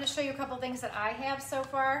line. I'm gonna show you a couple things that I have so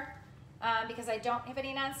far because I don't have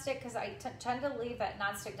any non-stick, because I tend to believe that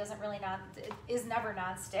non-stick is never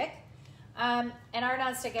non-stick. And our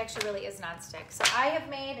non-stick actually really is non-stick. So I have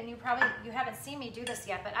made, and you haven't seen me do this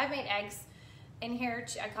yet, but I've made eggs in here.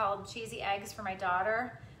 I call them cheesy eggs for my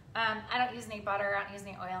daughter. I don't use any butter, I don't use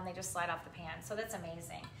any oil, and they just slide off the pan, so that's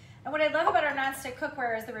amazing. And what I love about our non-stick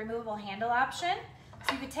cookware is the removable handle option.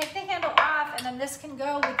 So you can take the handle off, and then this can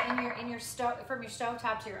go within your stove, from your stove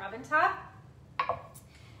top to your oven top.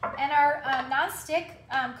 And our non-stick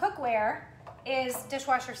cookware is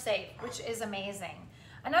dishwasher safe, which is amazing.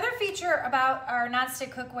 Another feature about our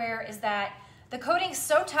non-stick cookware is that the coating's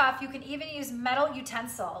so tough, you can even use metal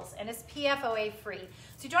utensils, and it's PFOA free.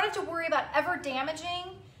 So you don't have to worry about ever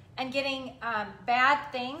damaging and getting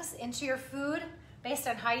bad things into your food based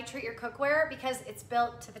on how you treat your cookware, because it's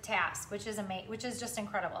built to the task, which is just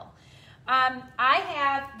incredible. I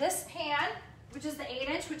have this pan, which is the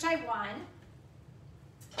 8-inch, which I won.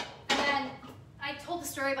 And then I told the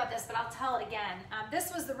story about this, but I'll tell it again.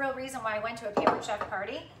 This was the real reason why I went to a Pampered Chef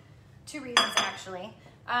party. 2 reasons actually.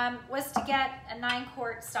 Was to get a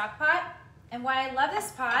 9-quart stock pot. And why I love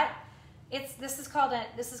this pot, this is called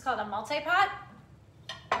a multi-pot.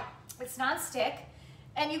 It's non-stick,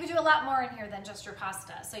 and you can do a lot more in here than just your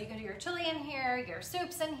pasta. So you can do your chili in here, your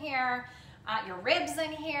soups in here, your ribs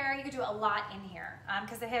in here. You can do a lot in here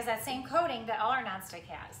because it has that same coating that all our non-stick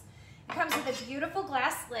has. It comes with a beautiful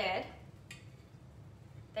glass lid,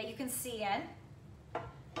 that you can see in.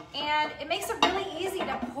 And it makes it really easy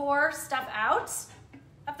to pour stuff out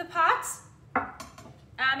of the pot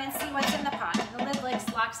and see what's in the pot. And the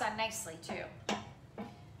lid locks on nicely too.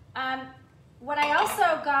 What I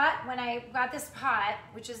also got when I got this pot,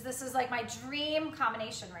 this is like my dream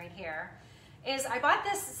combination right here, is I bought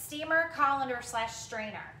this steamer colander /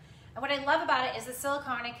 strainer. And what I love about it is the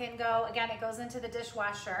silicone. It can go, again, it goes into the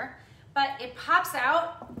dishwasher, but it pops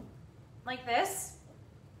out like this.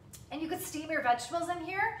 And you could steam your vegetables in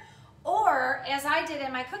here, or as I did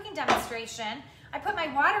in my cooking demonstration, I put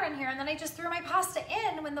my water in here and then I just threw my pasta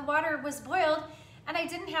in when the water was boiled, and I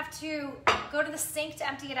didn't have to go to the sink to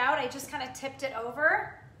empty it out. I just kind of tipped it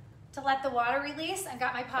over to let the water release and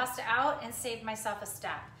got my pasta out and saved myself a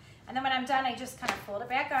step. And then when I'm done, I just kind of fold it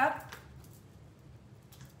back up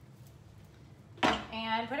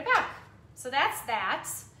and put it back. So that's that.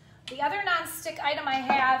 The other non-stick item I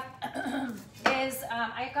have is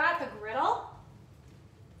I got the griddle.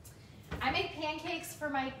 I make pancakes for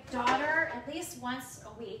my daughter at least once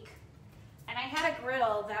a week. And I had a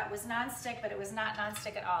griddle that was non-stick, but it was not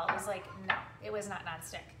non-stick at all. It was like, no, it was not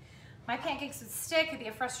non-stick. My pancakes would stick. It'd be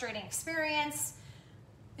a frustrating experience.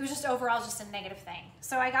 It was just overall just a negative thing.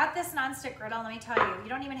 So I got this non-stick griddle. Let me tell you, you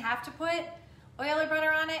don't even have to put oil or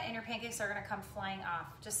butter on it, and your pancakes are gonna come flying off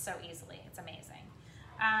just so easily. It's amazing.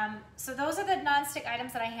 So those are the non-stick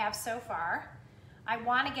items that I have so far. I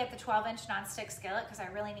want to get the 12-inch non-stick skillet because I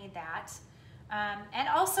really need that. And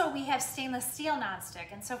also we have stainless steel non-stick.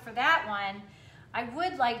 And so for that one, I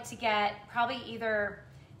would like to get probably either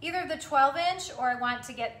the 12-inch, or I want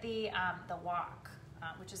to get the wok,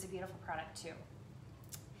 which is a beautiful product too.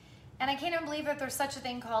 And I can't even believe that there's such a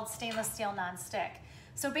thing called stainless steel non-stick.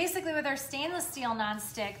 So basically with our stainless steel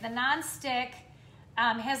non-stick, the non-stick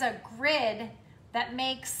has a grid that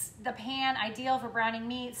makes the pan ideal for browning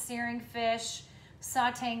meat, searing fish,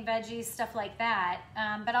 sauteing veggies, stuff like that.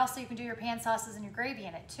 But also you can do your pan sauces and your gravy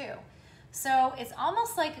in it too. So it's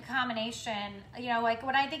almost like a combination, you know, like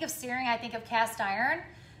when I think of searing, I think of cast iron.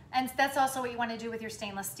 And that's also what you want to do with your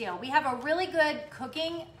stainless steel. We have a really good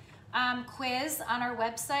cooking quiz on our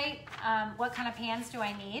website. What kind of pans do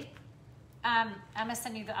I need? I'm gonna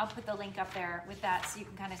send you I'll put the link up there with that so you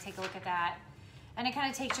can kind of take a look at that. And it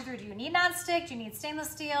kind of takes you through, do you need nonstick? Do you need stainless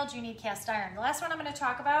steel? Do you need cast iron? The last one I'm going to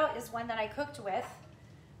talk about is one that I cooked with,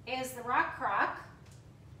 is the Rock Crock.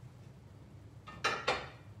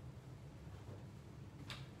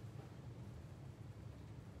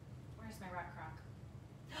 Where's my Rock Crock?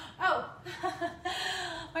 Oh,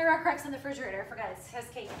 my Rock Crock's in the refrigerator. I forgot, it has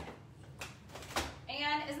cake in it.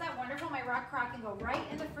 And isn't that wonderful? My Rock Crock can go right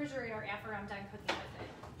in the refrigerator after I'm done cooking with it.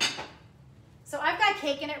 So I've got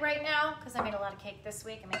cake in it right now because I made a lot of cake this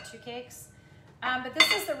week. I made 2 cakes. But this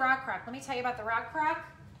is the Rock Crock. Let me tell you about the Rock Crock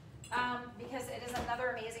because it is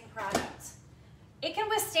another amazing product. It can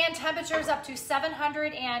withstand temperatures up to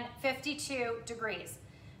 752 degrees.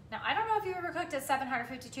 Now, I don't know if you've ever cooked at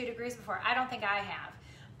 752 degrees before. I don't think I have.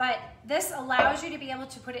 But this allows you to be able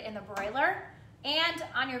to put it in the broiler and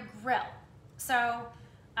on your grill. So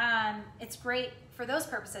it's great for those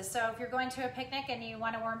purposes. So if you're going to a picnic and you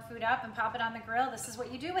want to warm food up and pop it on the grill, this is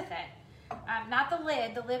what you do with it. Not the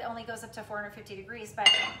lid. The lid only goes up to 450 degrees, but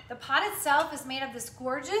the pot itself is made of this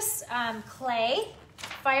gorgeous clay,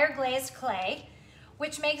 fire glazed clay,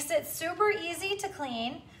 which makes it super easy to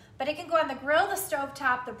clean, but it can go on the grill, the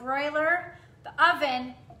stovetop, the broiler, the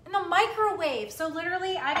oven, and the microwave. So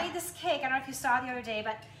literally, I made this cake. I don't know if you saw it the other day,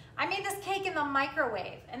 but I made this cake in the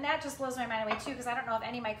microwave, and that just blows my mind away too, because I don't know of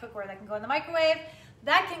any of my cookware that can go in the microwave.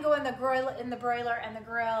 That can go in the broiler and the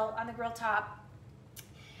grill on the grill top,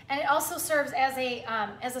 and it also serves as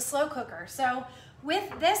a slow cooker. So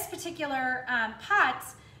with this particular pot,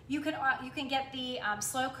 you can get the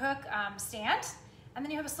slow cook stand, and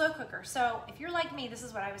then you have a slow cooker. So if you're like me, this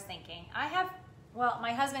is what I was thinking.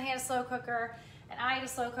 My husband had a slow cooker, and I had a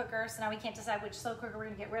slow cooker, so now we can't decide which slow cooker we're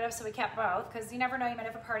gonna get rid of, so we kept both, because you never know, you might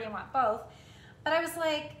have a party and want both. But I was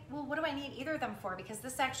like, well, what do I need either of them for? Because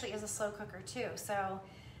this actually is a slow cooker too. So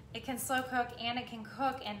it can slow cook and it can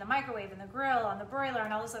cook in the microwave, in the grill, on the broiler,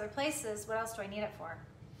 and all those other places. What else do I need it for?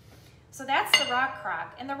 So that's the Rock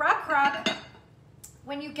Crock. And the Rock Crock,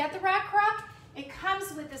 when you get the Rock Crock, it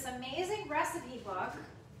comes with this amazing recipe book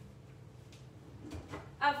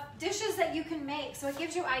of dishes that you can make. So it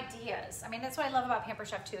gives you ideas. I mean, that's what I love about Pampered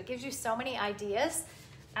Chef too. It gives you so many ideas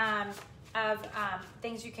of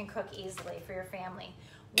things you can cook easily for your family.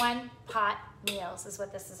 One pot meals is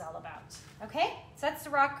what this is all about. Okay, so that's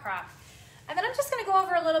the Rock Crock. And then I'm just gonna go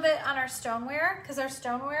over a little bit on our stoneware, because our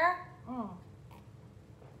stoneware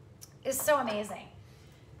is so amazing.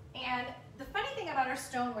 And the funny thing about our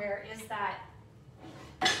stoneware is that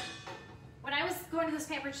when I was going to this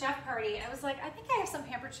Pampered Chef party, I was like, I think I have some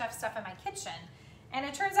Pampered Chef stuff in my kitchen. And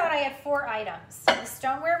it turns out I had 4 items. The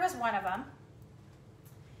stoneware was one of them.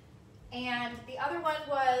 And the other one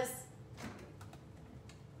was,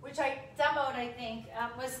 which I demoed, I think,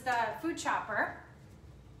 was the food chopper.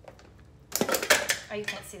 Oh, you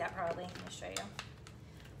can't see that probably. Let me show you.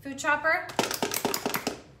 Food chopper.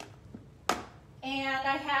 And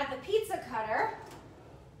I had the pizza cutter.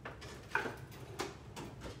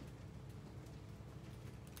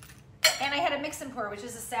 And I had a mix and pour, which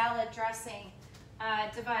is a salad dressing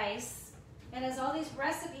device. It has all these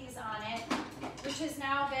recipes on it, which has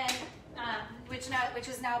now been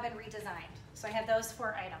redesigned. So I had those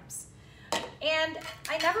 4 items. And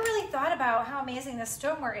I never really thought about how amazing this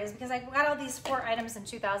stoneware is because I got all these 4 items in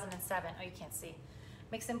 2007. Oh, you can't see.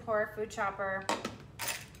 Mix and pour, food chopper,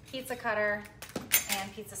 pizza cutter,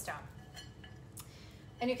 and pizza stone.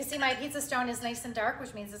 And you can see my pizza stone is nice and dark,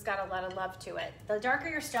 which means it's got a lot of love to it. The darker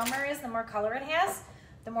your stoneware is, the more color it has,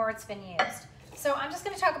 the more it's been used. So I'm just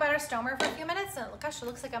going to talk about our stoneware for a few minutes, and gosh, it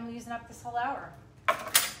looks like I'm using up this whole hour.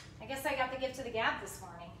 I guess I got the gift of the gab this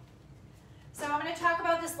morning. So I'm going to talk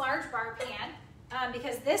about this large bar pan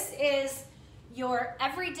because this is your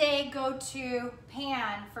everyday go-to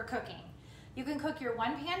pan for cooking. You can cook your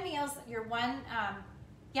one-pan meals, one-pan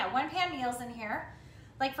meals in here.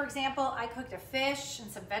 Like for example, I cooked a fish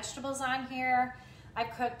and some vegetables on here.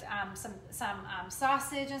 I've cooked some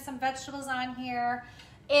sausage and some vegetables on here.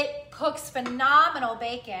 It cooks phenomenal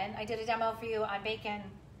bacon. I did a demo for you on bacon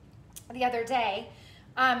the other day.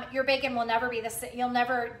 Your bacon will never be the same. You'll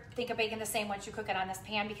never think of bacon the same once you cook it on this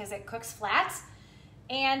pan because it cooks flat.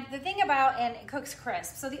 And the thing about, and it cooks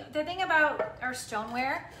crisp. So the thing about our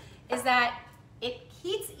stoneware is that it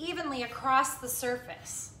heats evenly across the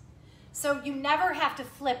surface. So you never have to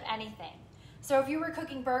flip anything. So if you were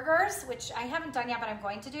cooking burgers, which I haven't done yet, but I'm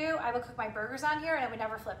going to do, I would cook my burgers on here and I would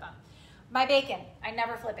never flip them. My bacon, I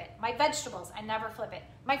never flip it. My vegetables, I never flip it.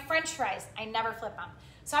 My French fries, I never flip them.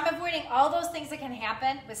 So I'm avoiding all those things that can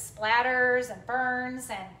happen with splatters and burns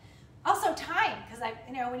and also time, because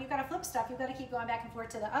when you've got to flip stuff, you've got to keep going back and forth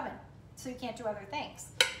to the oven, so you can't do other things.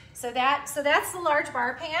 So that's the large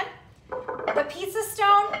bar pan. The pizza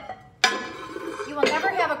stone, you will never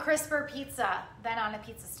have a crisper pizza than on a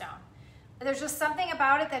pizza stone. There's just something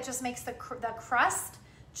about it that just makes the crust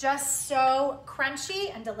just so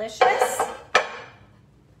crunchy and delicious.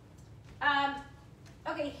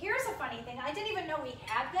 Okay, here's a funny thing. I didn't even know we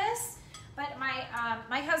had this, but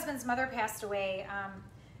my husband's mother passed away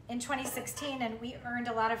in 2016, and we earned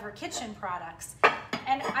a lot of her kitchen products.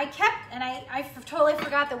 And I totally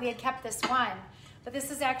forgot that we had kept this one. But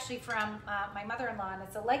this is actually from my mother-in-law, and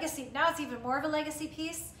it's a legacy. Now it's even more of a legacy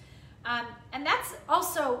piece. And that's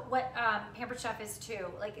also what Pampered Chef is too.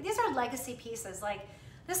 Like, these are legacy pieces. Like,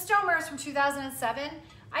 this stoneware is from 2007.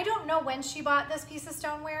 I don't know when she bought this piece of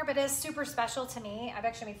stoneware, but it is super special to me. I've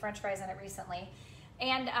actually made French fries in it recently.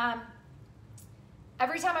 And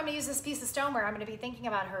every time I'm gonna use this piece of stoneware, I'm gonna be thinking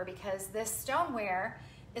about her because this stoneware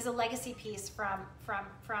is a legacy piece from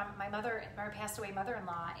my passed away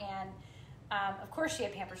mother-in-law. And of course she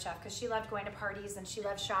had Pampered Chef because she loved going to parties and she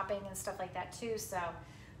loved shopping and stuff like that too. So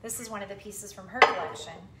this is one of the pieces from her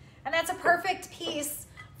collection. And that's a perfect piece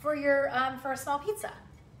for for a small pizza.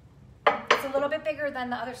 It's a little bit bigger than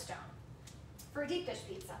the other stone for a deep dish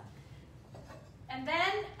pizza. And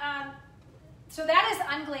then, so that is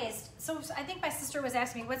unglazed. So I think my sister was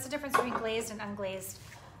asking me, what's the difference between glazed and unglazed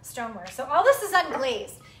stoneware? So all this is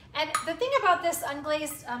unglazed. And the thing about this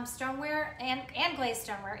unglazed stoneware and glazed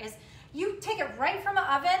stoneware is you take it right from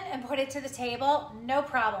the oven and put it to the table, no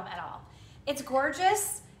problem at all. It's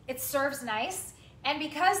gorgeous, it serves nice, and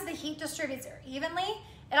because the heat distributes evenly,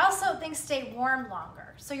 it also things stay warm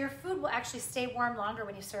longer. So your food will actually stay warm longer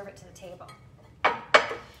when you serve it to the table.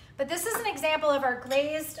 But this is an example of our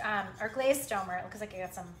glazed stoneware. It looks like I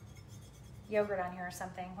got some yogurt on here or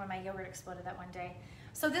something when my yogurt exploded that one day.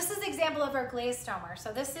 So this is the example of our glazed stoneware.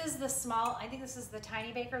 So this is the small, I think this is the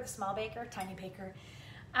tiny baker, the small baker, tiny baker.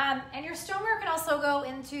 And your stoneware can also go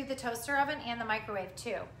into the toaster oven and the microwave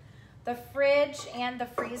too. The fridge and the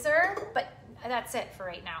freezer, but that's it for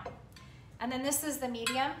right now. And then this is the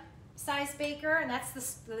medium size baker, and that's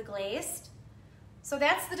the glazed. So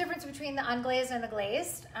that's the difference between the unglazed and the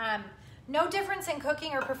glazed. No difference in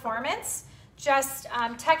cooking or performance, just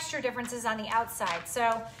texture differences on the outside.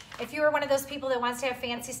 So if you are one of those people that wants to have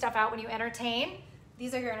fancy stuff out when you entertain,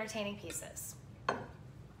 these are your entertaining pieces. I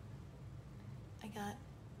got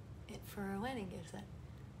it for a wedding gift set.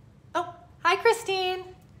 Oh, hi Christine.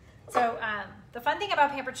 So the fun thing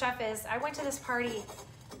about Pampered Chef is I went to this party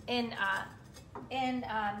in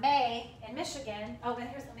May in Michigan. Oh, but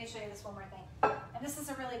let me show you this one more thing. and this is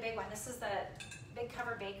a really big one. This is the Big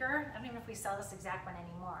Cover Baker. I don't even know if we sell this exact one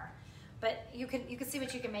anymore, but you can see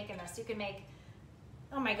what you can make in this. You can make,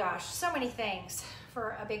 oh my gosh, so many things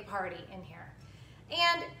for a big party in here.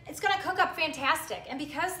 And it's gonna cook up fantastic. And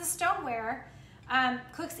because the stoneware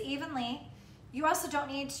cooks evenly, you also don't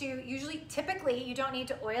need to, typically you don't need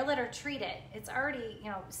to oil it or treat it. It's already,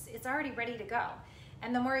 it's already ready to go.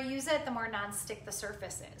 And the more you use it, the more nonstick the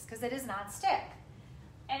surface is, because it is nonstick.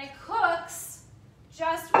 And it cooks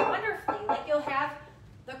just wonderfully. Like, you'll have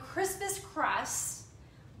the crispest crust,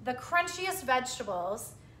 the crunchiest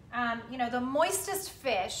vegetables, the moistest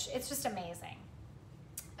fish. It's just amazing.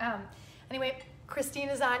 Anyway, Christine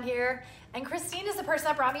is on here, and Christine is the person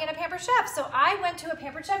that brought me in a Pampered Chef. So I went to a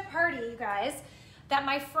Pampered Chef party, you guys, that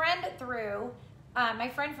my friend threw. My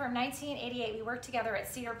friend from 1988, we worked together at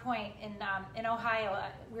Cedar Point in Ohio.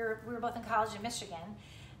 We were both in college in Michigan.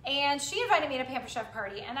 And she invited me to a Pampered Chef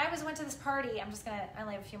party, and I went to this party. I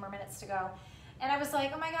only have a few more minutes to go. And I was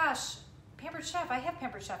like, oh my gosh, Pampered Chef, I have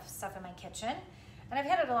Pampered Chef stuff in my kitchen. And I've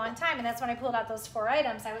had it a long time, and that's when I pulled out those 4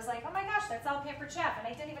 items. I was like, oh my gosh, that's all Pampered Chef. And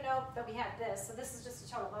I didn't even know that we had this, so this is just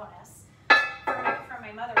a total bonus from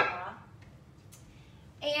my mother-in-law.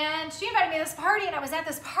 And she invited me to this party, and I was at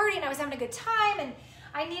this party, and I was having a good time, and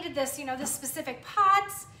I needed this, this specific pot,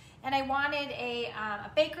 and I wanted a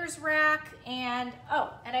baker's rack, and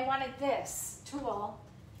I wanted this tool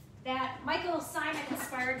that Michael Simon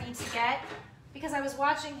inspired me to get, because I was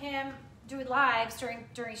watching him do lives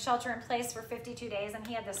during shelter in place for 52 days, and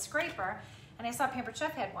he had this scraper, and I saw Pampered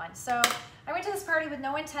Chef had one. So I went to this party with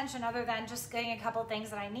no intention other than just getting a couple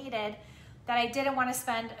things that I needed that I didn't want to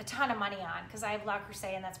spend a ton of money on, because I have Le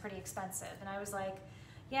Creuset, and that's pretty expensive. And I was like,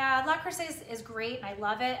 yeah, Le Creuset is great, and I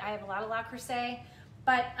love it. I have a lot of Le Creuset,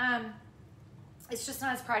 but it's just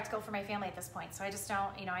not as practical for my family at this point. So I just don't,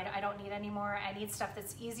 I don't need any more. I need stuff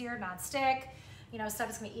that's easier, non-stick, stuff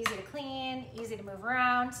that's gonna be easy to clean, easy to move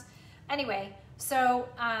around. Anyway, so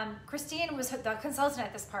Christine was the consultant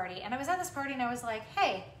at this party, and I was at this party, and I was like,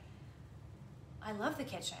 hey, I love the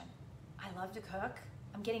kitchen. I love to cook.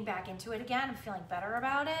 I'm getting back into it again. I'm feeling better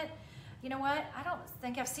about it. You know what? I don't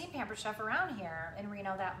think I've seen Pampered Chef around here in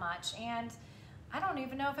Reno that much, and I don't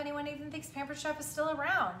even know if anyone even thinks Pampered Chef is still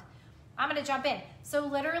around. I'm gonna jump in. So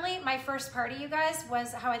literally, my first party, you guys,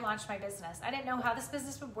 was how I launched my business. I didn't know how this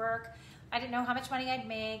business would work. I didn't know how much money I'd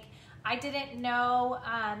make. I didn't know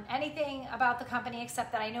anything about the company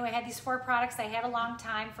except that I knew I had these 4 products I had a long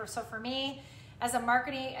time for. So for me, as a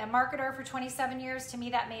marketer for 27 years, to me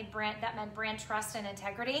that meant brand trust and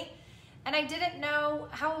integrity. And I didn't know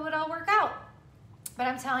how it would all work out. But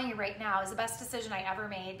I'm telling you right now, it was the best decision I ever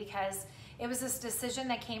made, because it was this decision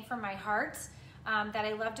that came from my heart, that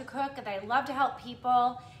I love to cook, that I love to help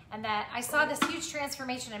people, and that I saw this huge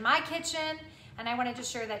transformation in my kitchen, and I wanted to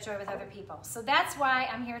share that joy with other people. So that's why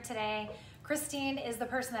I'm here today. Christine is the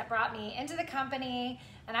person that brought me into the company,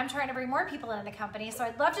 and I'm trying to bring more people into the company. So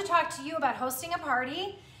I'd love to talk to you about hosting a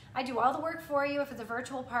party. I do all the work for you if it's a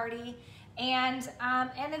virtual party, and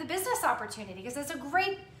the business opportunity, because it's a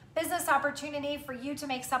great business opportunity for you to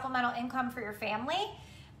make supplemental income for your family.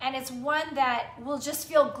 And it's one that will just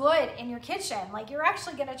feel good in your kitchen. Like, you're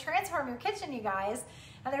actually gonna transform your kitchen, you guys.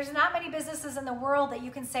 And there's not many businesses in the world that you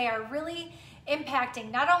can say are really impacting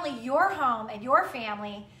not only your home and your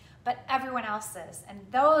family, but everyone else's. And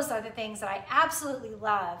those are the things that I absolutely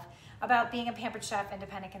love about being a Pampered Chef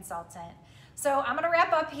independent consultant. So I'm gonna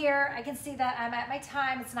wrap up here. I can see that I'm at my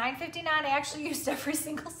time. It's 9:59. I actually used every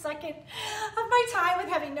single second of my time with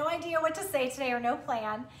having no idea what to say today or no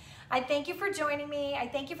plan. I thank you for joining me. I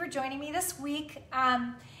thank you for joining me this week.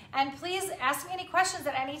 And please ask me any questions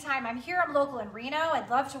at any time. I'm here, I'm local in Reno. I'd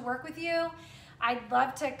love to work with you. I'd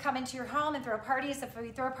love to come into your home and throw parties. If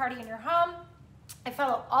we throw a party in your home, I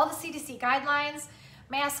follow all the CDC guidelines,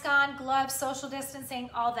 mask on, gloves, social distancing,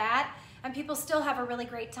 all that. And people still have a really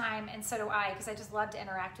great time, and so do I, because I just love to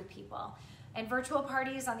interact with people. And virtual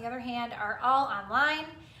parties, on the other hand, are all online.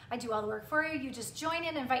 I do all the work for you. You just join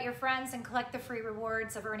in, invite your friends, and collect the free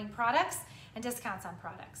rewards of earning products and discounts on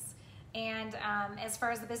products. And as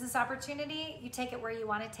far as the business opportunity, you take it where you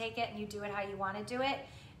want to take it, and you do it how you want to do it.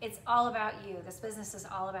 It's all about you. This business is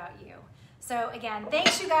all about you. So again,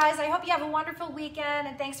 thanks you guys. I hope you have a wonderful weekend,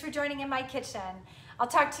 and thanks for joining in my kitchen. I'll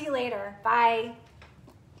talk to you later. Bye.